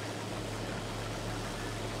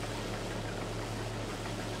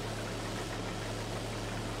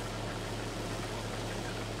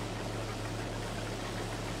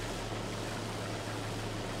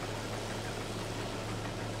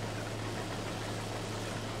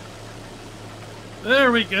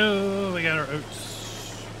 There we go. We got our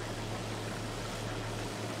oats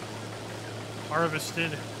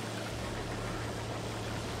harvested.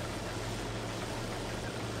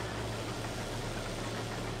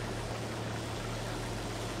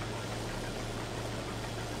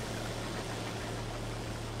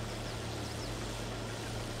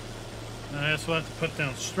 Now I also have to put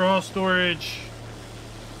down straw storage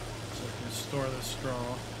so I can store the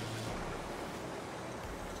straw.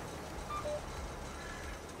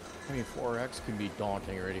 I mean, 4x can be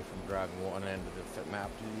daunting already from driving one end of the map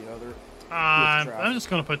to the other. I'm just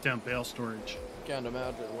going to put down bale storage. Can't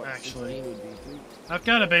imagine what Actually, 16 would be too. I've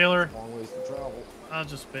got a baler. Long ways to travel. I'll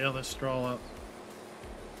just bale this straw up.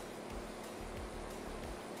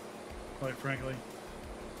 Quite frankly.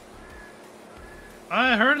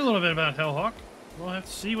 I heard a little bit about Hellhawk. We'll have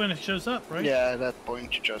to see when it shows up, right? Yeah, at that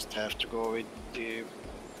point you just have to go with the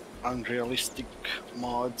unrealistic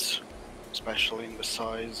mods, especially in the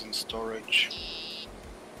size and storage.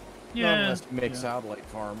 Yeah. Unless you make yeah. satellite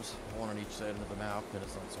farms, one on each side of the map, then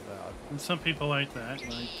it's not so bad. And some people like that.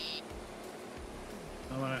 Like,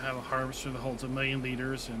 I want to have a harvester that holds 1,000,000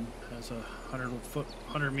 liters and has a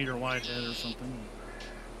 100-meter wide head or something.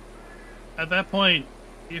 At that point,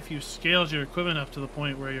 if you scaled your equipment up to the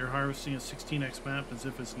point where you're harvesting a 16x map as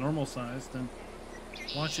if it's normal size, then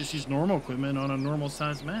why don't you just use normal equipment on a normal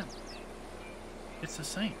size map? It's the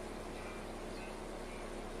same.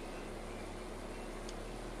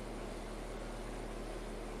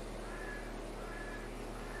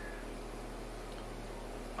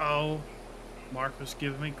 Oh, Mark was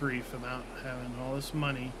giving me grief about having all this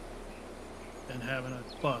money and having a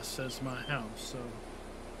bus as my house, so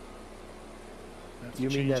I have to You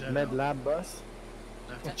mean change that out. MedLab bus?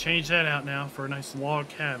 I have to change that out now for a nice log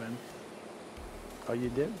cabin. Oh, you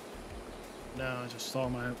did? No, I just saw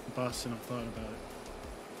my bus and I thought about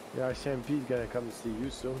it. Yeah, SMP's gonna come to see you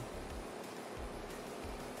soon.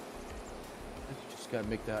 Just gotta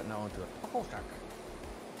make that now into a taco shack.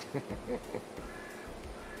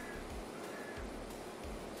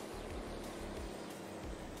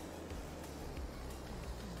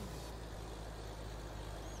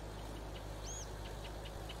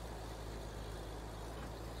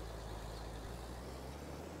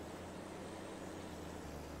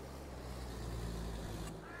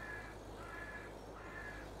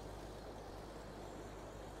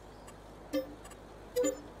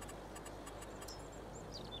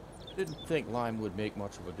 I didn't think lime would make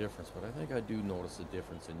much of a difference, but I think I do notice a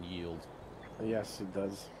difference in yield. Yes, it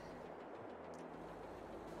does.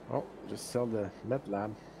 Oh, just sell the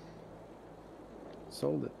MedLab.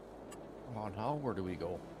 Sold it. On how? Where do we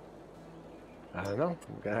go? I don't know.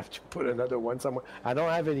 I'm gonna have to put another one somewhere. I don't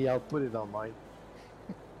have any. I'll put it on mine.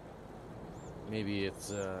 Maybe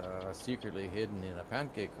it's secretly hidden in a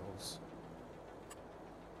pancake house.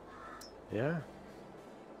 Yeah.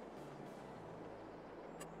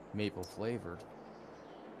 Maple flavored.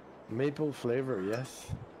 Maple flavor, yes.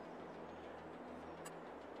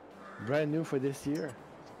 Brand new for this year.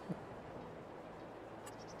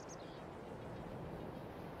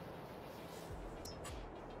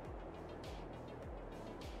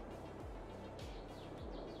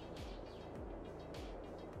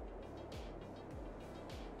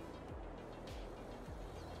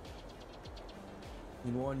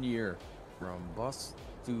 In 1 year, from bus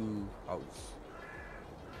to house.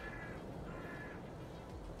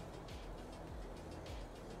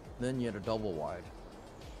 Then you had a double wide.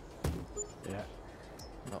 Yeah.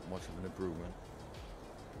 Not much of an improvement.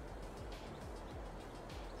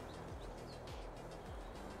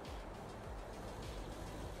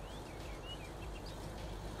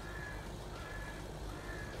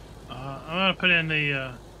 I'm gonna put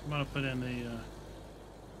in the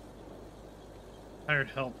hired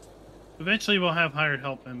help. Eventually, we'll have hired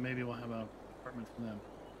help, and maybe we'll have an apartment for them.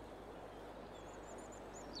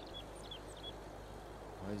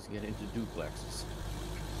 Always get into duplexes.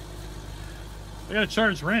 I gotta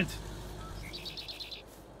charge rent.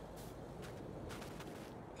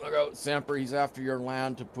 Look out, Semper, he's after your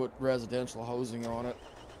land to put residential housing on it.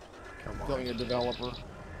 Come on. Telling a developer.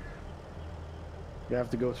 You have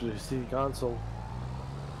to go through the city council.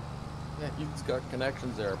 Yeah, he's got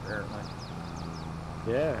connections there apparently.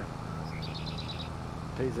 Yeah.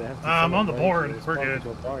 Pays a hefty I'm sum on of the money board. for this We're good.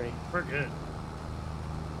 political party. We're good.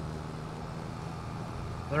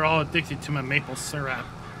 They're all addicted to my maple syrup.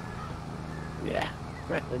 Yeah.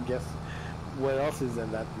 I guess. What else is in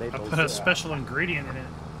that I maple put a syrup? special ingredient in it.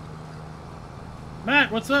 Matt,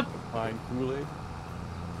 what's up? Pine Kool-Aid.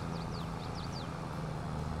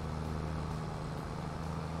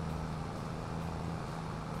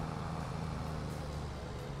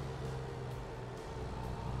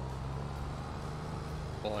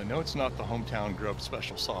 Well, I know it's not the hometown grub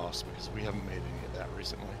special sauce because we haven't made any of that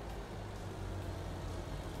recently.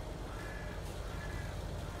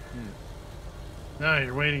 No,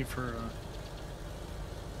 you're waiting for a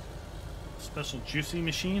special juicy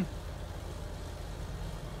machine.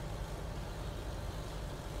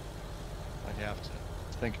 I'd have to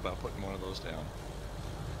think about putting one of those down.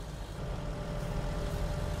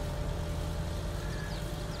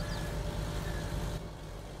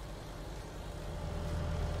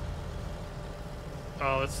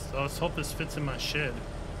 Oh, let's hope this fits in my shed.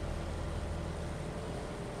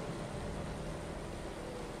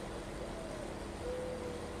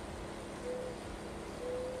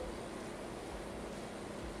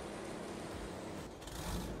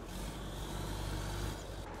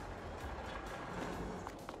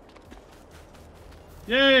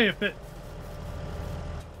 Yay, it fit.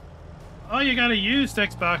 Oh, you got a used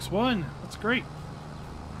Xbox One. That's great.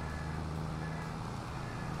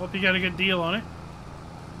 Hope you got a good deal on it.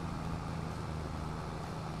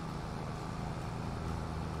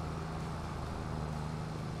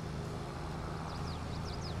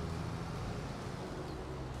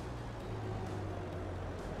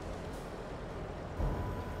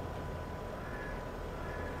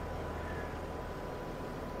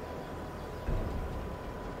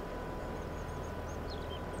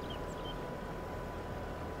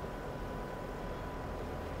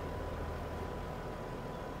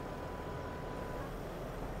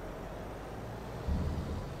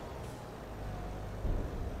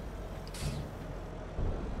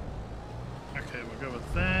 Okay, we'll go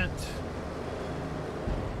with that.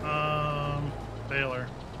 Baylor.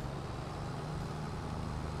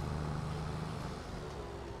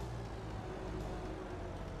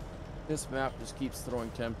 This map just keeps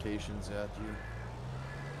throwing temptations at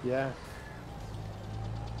you. Yeah.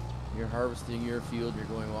 You're harvesting your field, you're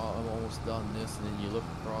going, well, I'm almost done this, and then you look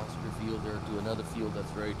across your field there to another field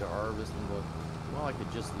that's ready to harvest, and go, well, I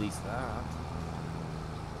could just lease that.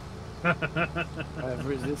 I've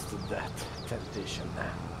resisted that temptation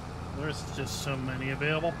now. There's just so many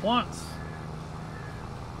available plots.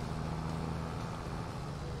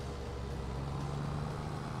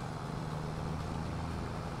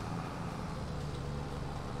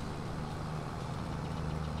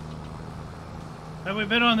 Have we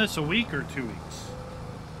been on this a week or 2 weeks?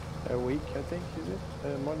 A week, I think, is it?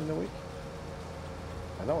 More than a week?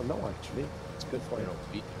 I don't know, actually. It's a good point.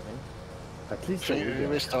 Week, I think. At least a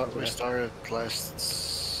week. We started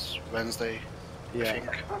last Wednesday, Yeah. I think.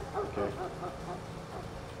 Okay.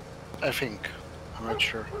 I think. I'm not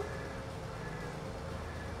sure.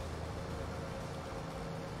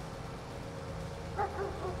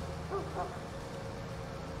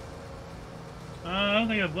 I don't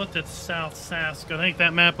think I've looked at South Sask. I think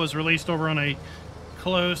that map was released over on a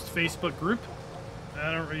closed Facebook group.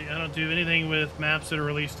 I don't do anything with maps that are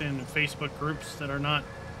released in Facebook groups that are not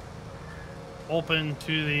open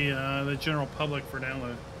to the general public for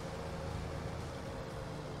download.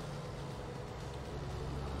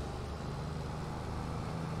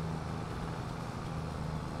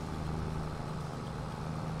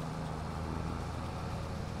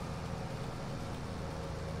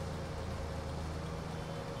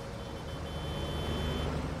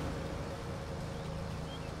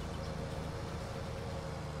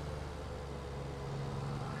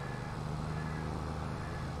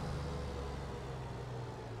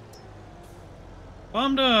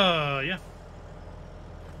 Yeah.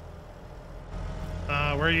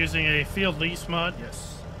 We're using a field lease mod,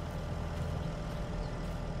 yes.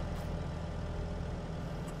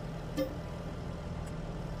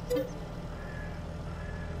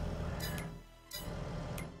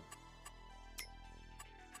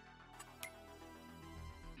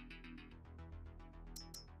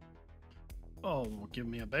 Oh, give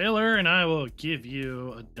me a baler and I will give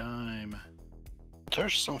you a dime.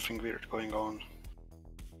 There's something weird going on.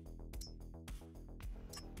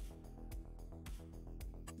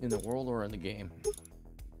 In the world or in the game?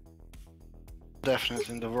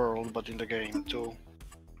 Definitely in the world, but in the game too.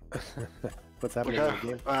 What's happening in the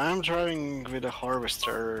game? I'm driving with a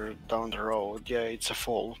harvester down the road. Yeah, it's a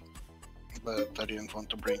fall, but I didn't want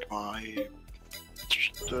to bring my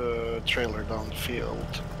trailer down the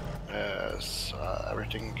field as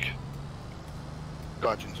everything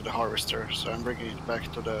got into the harvester. So I'm bringing it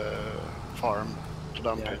back to the farm to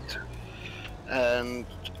dump it. And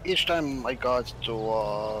each time I get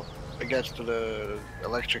to the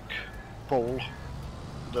electric pole,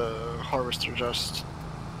 the harvester just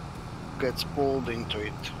gets pulled into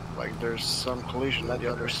it. Like there's some collision on the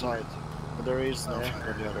other side, but there is nothing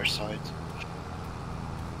on the other side.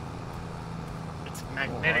 It's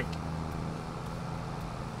magnetic.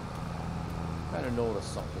 Kind of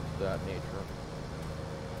noticed something to that nature.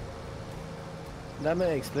 That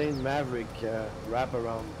may explain Maverick wrap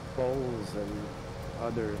around poles and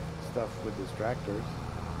other stuff with his tractors.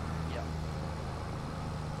 Yeah.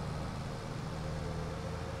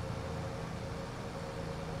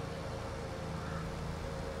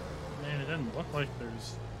 Man, it doesn't look like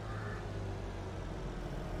there's...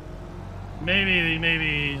 Maybe, I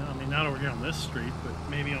mean, not over here on this street, but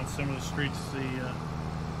maybe on some of the streets, the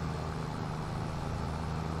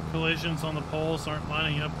collisions on the poles aren't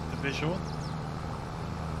lining up with the visual.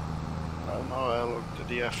 I don't know, I looked at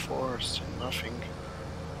the F4s and nothing.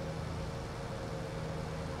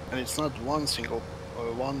 And it's not one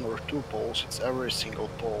or two poles, it's every single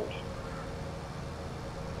pole.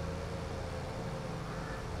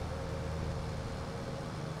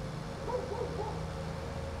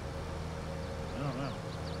 I don't know.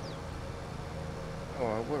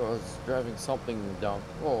 Oh, what, I was driving something down.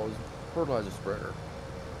 Oh, it was a fertilizer spreader.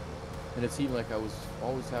 And it seemed like I was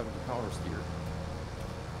always having to counter steer.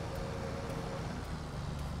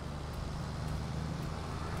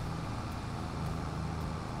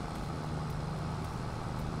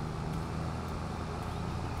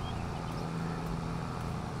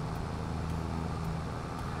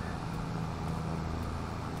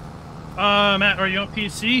 Matt, are you on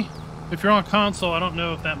PC? If you're on console, I don't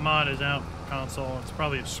know if that mod is out for console. It's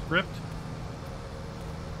probably a script.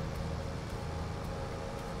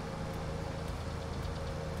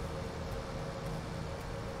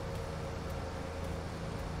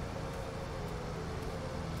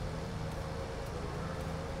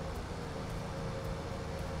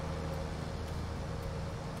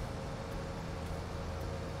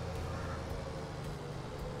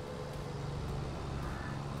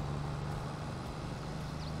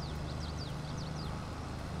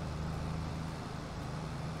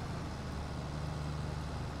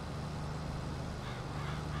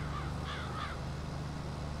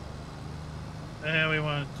 And we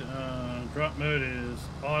want drop mode is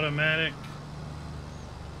automatic.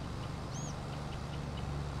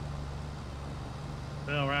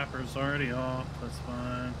 Bell wrapper's already off. That's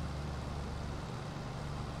fine.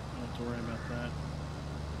 Don't have to worry about that.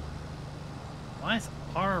 Why is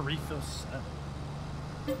R refill 7?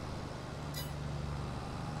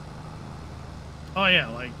 Oh yeah,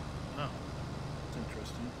 like, oh, that's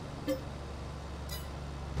interesting.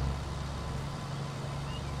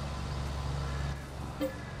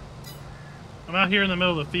 I'm out here in the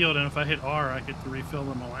middle of the field, and if I hit R, I get to refill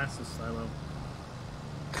the molasses silo.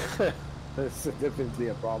 There's definitely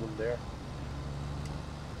a problem there.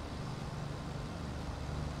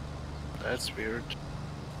 That's weird.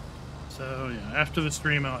 So yeah, after the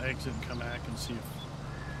stream, I'll exit and come back and see if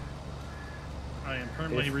I am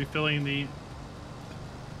permanently refilling the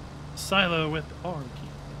silo with the R key.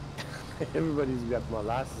 Everybody's got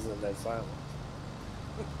molasses in their silo.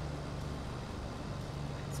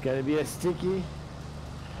 It's gonna be a sticky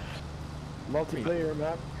multiplayer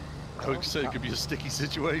map. I would say it could be a sticky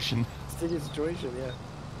situation. Sticky situation, yeah.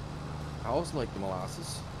 I always like the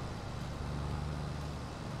molasses.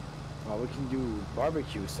 Well, we can do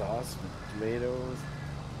barbecue sauce with tomatoes.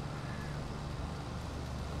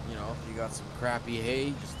 You know, if you got some crappy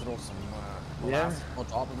hay, just throw some molasses on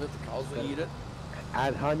top of it. The cows will eat it.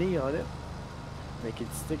 Add honey on it. Make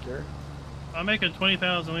it sticker. I'm making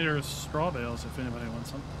 20,000 liter straw bales if anybody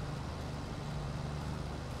wants them.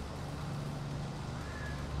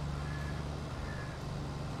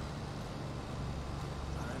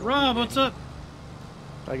 Rob, what's up?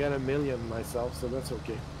 I got 1 million myself, so that's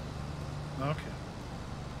okay. Okay.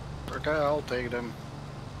 Okay, I'll take them.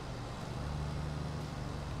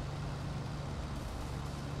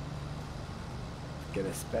 Get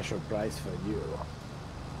a special price for you.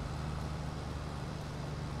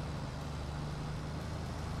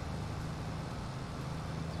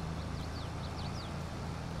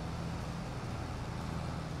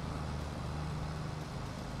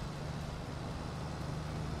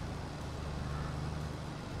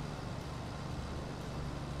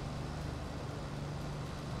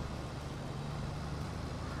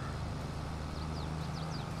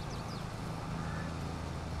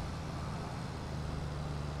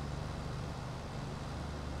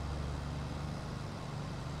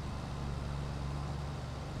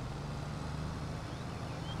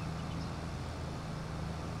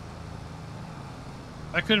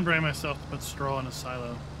 I couldn't bring myself to put straw in a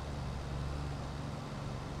silo.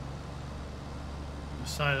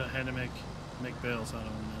 Decided I had to make bales out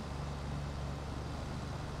of them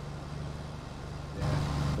then.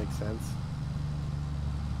 Yeah, makes sense.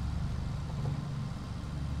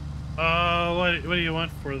 What do you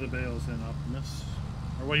want for the bales then, Optimus?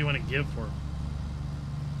 Or what do you want to give for them?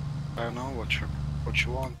 I don't know what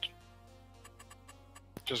you want.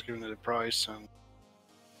 Just give me the price and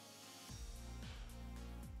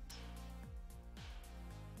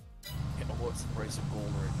You know, what's the price of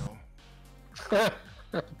gold right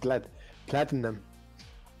now? Platinum.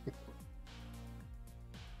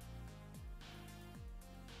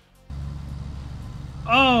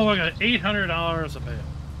 Oh, I got $800 a bale.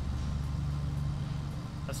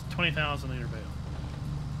 That's a 20,000 liter bale.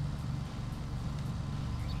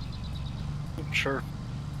 sure.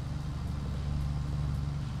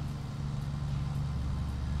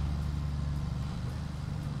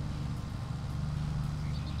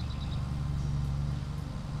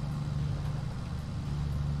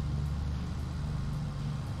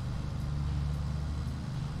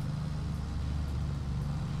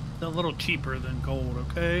 A little cheaper than gold,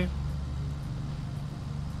 okay?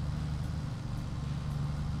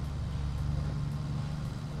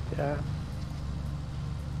 Yeah.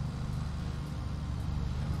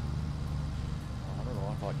 I don't know.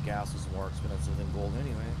 I thought gas was more expensive than gold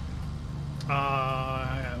anyway.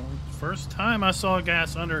 First time I saw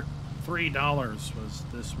gas under $3 was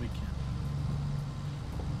this weekend.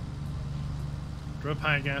 Drove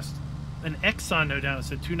high gas. An Exxon no down. It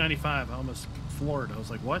said $2.95. I almost floored. I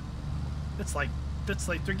was like, what? That's like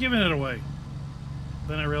they're giving it away.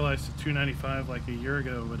 Then I realized the $2.95 like a year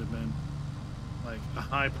ago would have been like a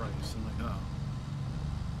high price. I'm like, oh,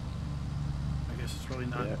 I guess it's really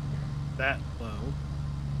not that low.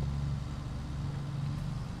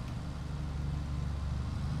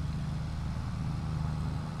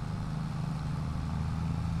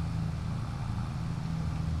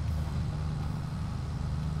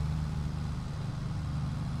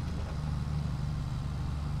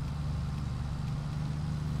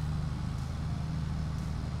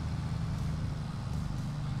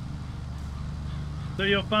 So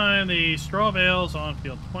you'll find the straw bales on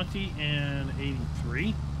field 20 and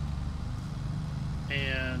 83.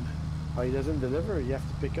 And... Oh, he doesn't deliver? You have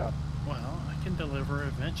to pick up? Well, I can deliver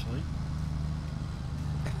eventually.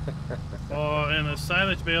 Oh, and the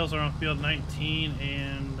silage bales are on field 19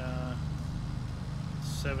 and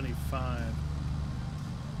 75.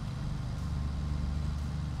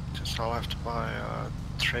 Just I'll have to buy a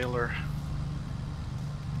trailer.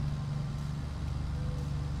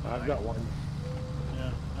 I've got one.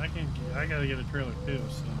 Yeah, I gotta get a trailer too,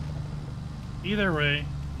 so either way.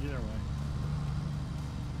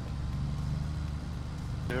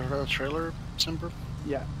 Do you have a trailer, Simper?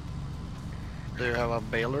 Yeah. Do you have a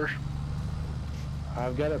baler?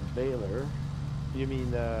 I've got a baler. You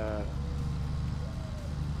mean, yeah,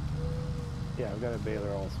 I've got a baler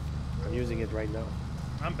also. I'm using it right now.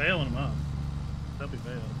 I'm bailing them up. They'll be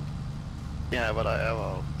bailed. Yeah, but I have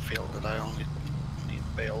a field that I only need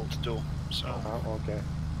baled to, so... Oh, okay.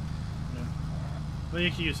 Yeah. Well,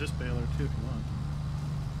 you can use this baler too if you want.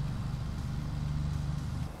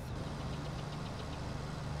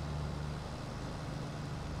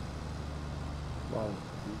 Well,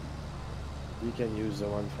 you can use the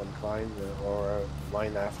one from Klein or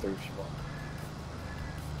mine after if you want.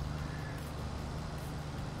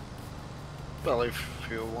 Well, if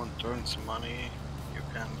you want to earn some money, you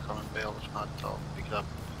can come and bail. If not, I'll pick it up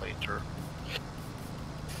later.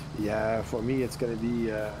 Yeah, for me it's gonna be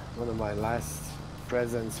one of my last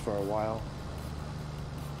presents for a while.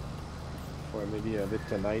 For maybe a bit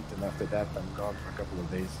tonight, and after that I'm gone for a couple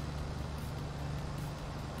of days.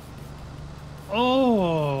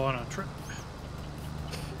 Oh, on a trip.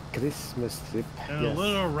 Christmas trip. And yes. a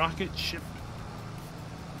little rocket ship.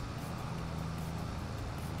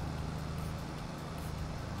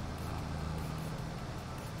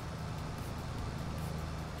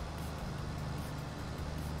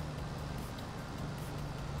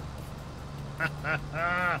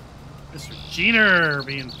 Mr. Jeter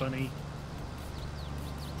being funny.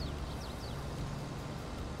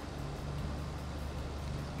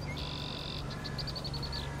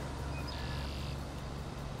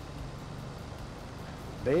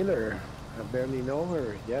 Baylor, I barely know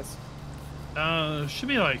her. Yes. Should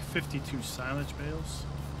be like 52 silage bales.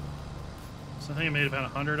 So I think I made about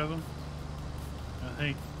 100 of them. I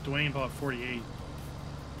think Dwayne bought 48.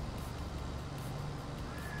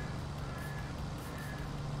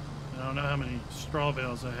 I don't know how many straw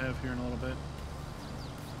bales I have here in a little bit.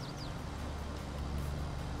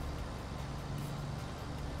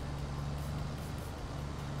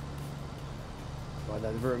 Well,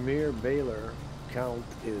 that Vermeer baler count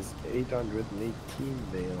is 818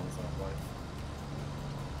 bales on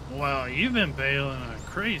mine. Wow, you've been baling a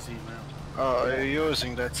crazy amount. Are you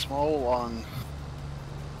using that small one?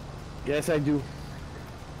 Yes, I do.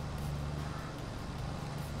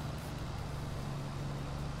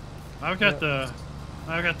 I've got the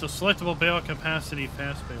selectable bale capacity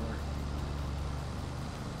fast baler.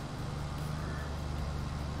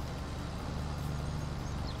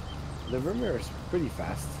 The Vermeer is pretty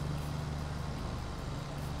fast.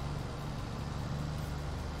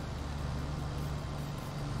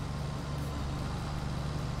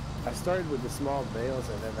 I started with the small bales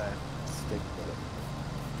and then I stick with it.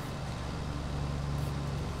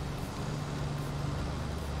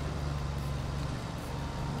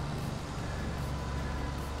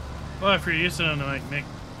 Well, if you're using them to like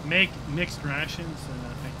make mixed rations, then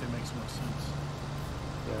I think that makes more sense.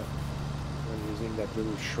 Yeah. I'm using that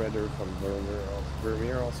little shredder from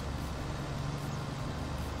Vermeer also.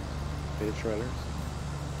 Bale shredders.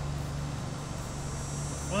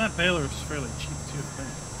 Well, that baler is fairly cheap too, I think.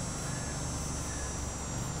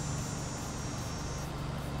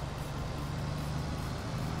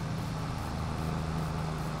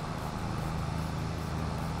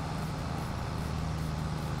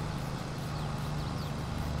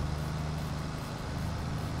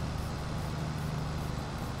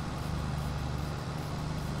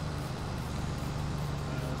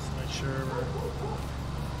 sure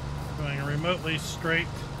we're going remotely straight.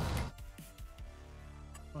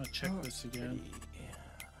 I want to check this again.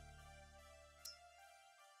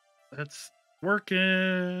 That's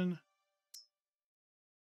working.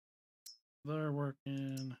 They're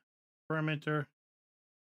working. Fermenter.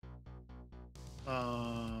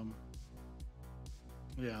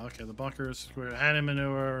 Yeah, okay, the bunkers. We're adding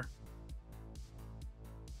manure.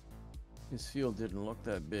 This field didn't look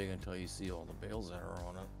that big until you see all the bales that are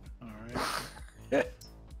on it. Alright.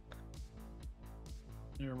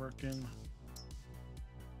 You're working.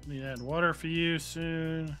 Need to add water for you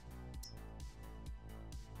soon.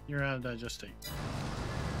 You're out of digestate.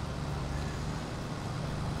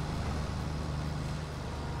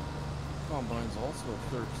 Combine's also a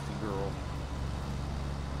thirsty girl.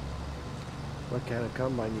 What kind of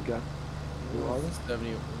combine you got? New Holland?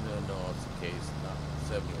 70. No, it's the case, not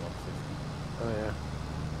 7150. Oh yeah.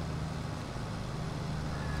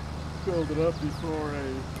 Filled it up before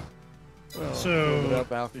filled it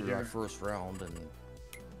up after our first round, and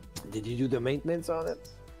Did you do the maintenance on it?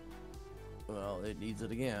 well, it needs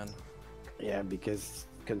it again. Yeah, because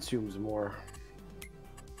it consumes more. —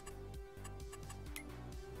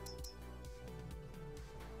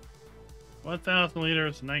 1,000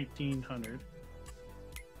 liters, 1,900.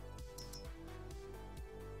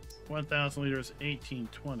 1,000 liters,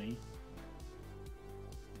 1,820.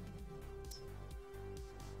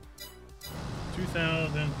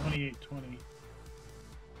 2,000, 2,820.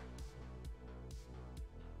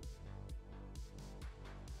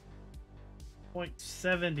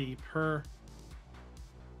 .70 per.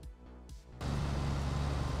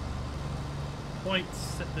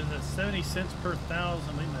 Is it 70 cents per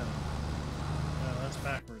thousand? Wait a minute. No, that's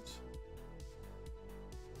backwards.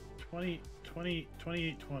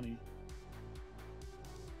 2820.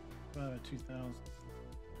 2,000.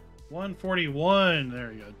 141.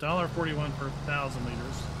 There you go. $1.41 per 1,000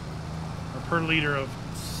 liters, or per liter of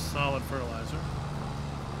solid fertilizer.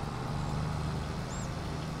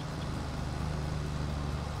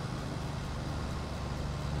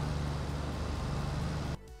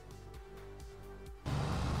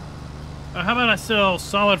 How about I sell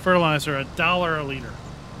solid fertilizer $1 a liter?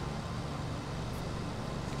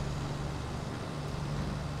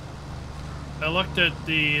 I looked at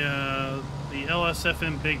the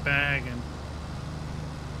LSFM big bag, and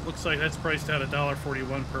looks like that's priced out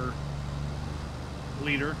 $1.41 per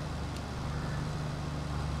liter.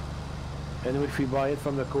 And if we buy it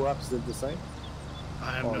from the co-ops, is it the same?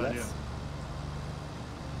 I have Or no less? idea.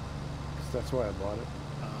 'Cause that's why I bought it.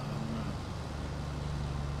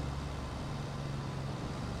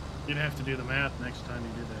 You'd have to do the math next time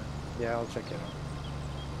you do that. Yeah, I'll check it out.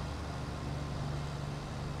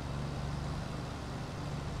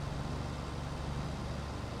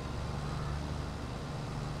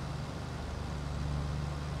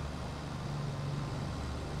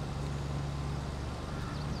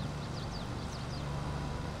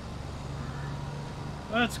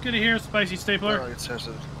 Well, that's good to hear, Spicy Stapler. Well, it says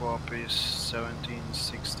that the co-op is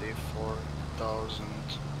 1764,000,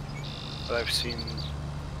 but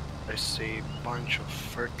I see a bunch of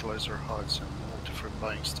fertilizer huts and multi-fruit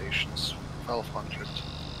buying stations, 1,200.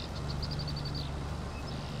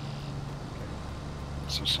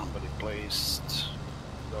 So somebody placed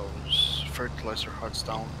those fertilizer huts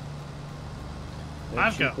down.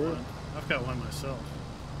 I've got one. I've got one myself.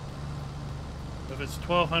 If it's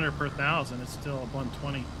 1,200 per 1,000, it's still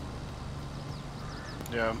 120.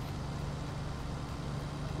 Yeah.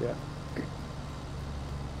 Yeah.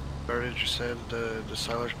 Where did you say the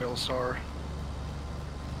silage bills are?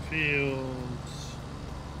 Fields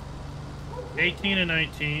 18 and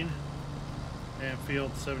 19, and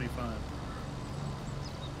field 75.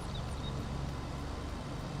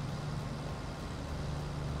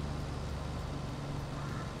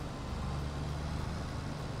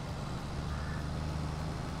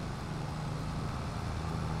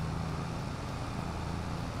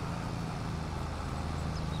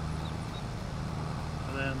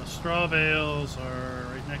 Straw bales are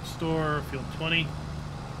right next door, field 20,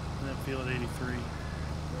 and then field 83.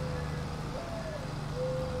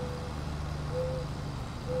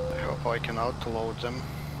 I hope I can outload them.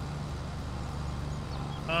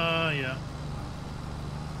 Yeah.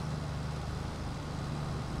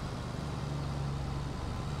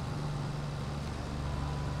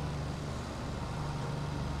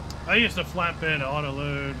 I used a flatbed auto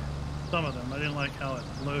load some of them. I didn't like how it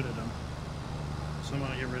loaded them. So I'm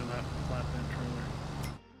gonna get rid of that flatbed trailer.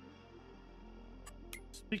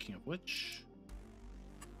 Speaking of which,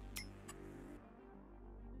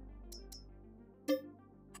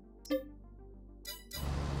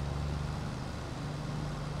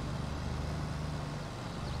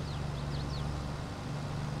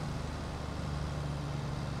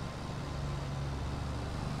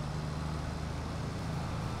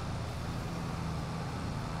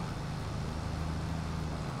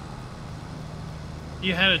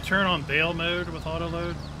 You had to turn on bail mode with auto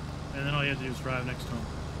load, and then all you had to do was drive next to him.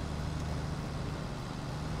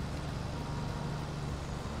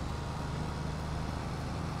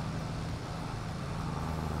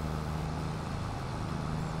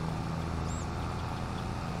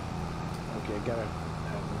 Okay, I gotta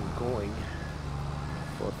have going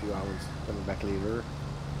for a few hours. Coming back later.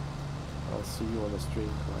 I'll see you on the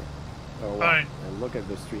stream. Oh, well, Alright. and look at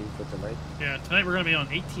the stream for tonight. Yeah, tonight we're going to be on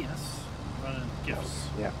ATS, running gifts.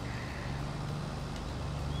 Yeah.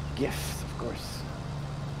 Gifts, of course.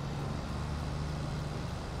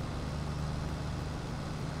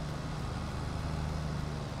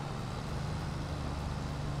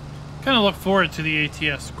 Kind of look forward to the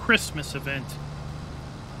ATS Christmas event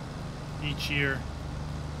each year.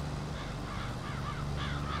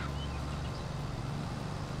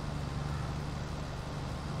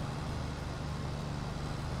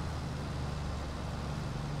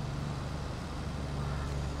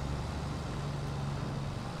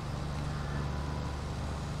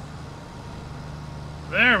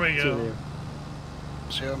 There we go.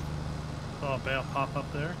 See him. Saw a bale pop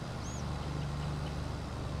up there.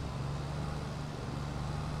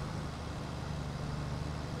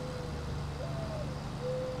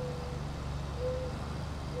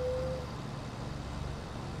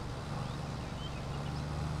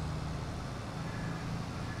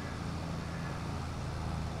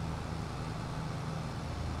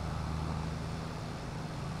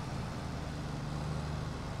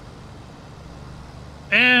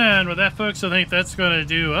 And with that, folks, I think that's going to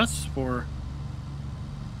do us for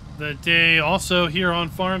the day. Also, here on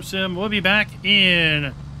Farm Sim, we'll be back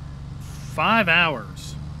in 5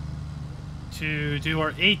 hours to do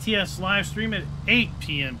our ATS live stream at 8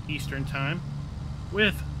 p.m. Eastern Time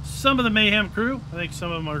with some of the Mayhem crew. I think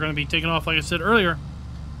some of them are going to be taking off, like I said earlier,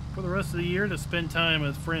 for the rest of the year to spend time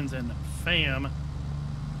with friends and fam.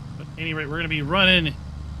 But at any rate, we're going to be running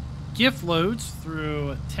gift loads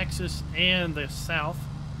through Texas and the south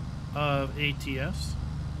of ATS.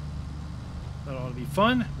 That ought to be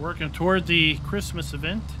fun. Working toward the Christmas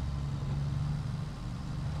event.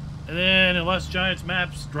 And then, unless Giants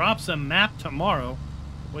Maps drops a map tomorrow,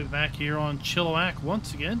 we'll be back here on Chilliwack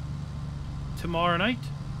once again tomorrow night,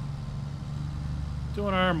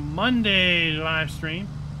 doing our Monday live stream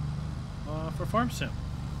for Farm Sim.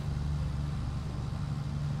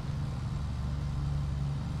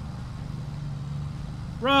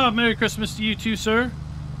 Rob, Merry Christmas to you too, sir.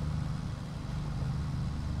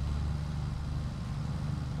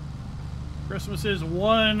 Christmas is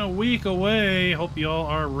 1 week away. Hope you all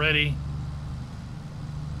are ready.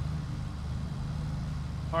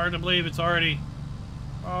 Hard to believe it's already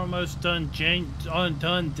almost done.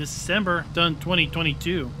 Done December, done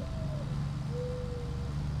 2022.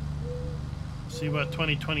 See what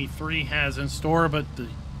 2023 has in store, but the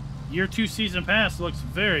year 2 season pass looks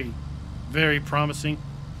very, very promising.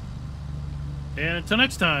 And until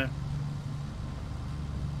next time,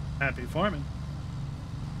 happy farming.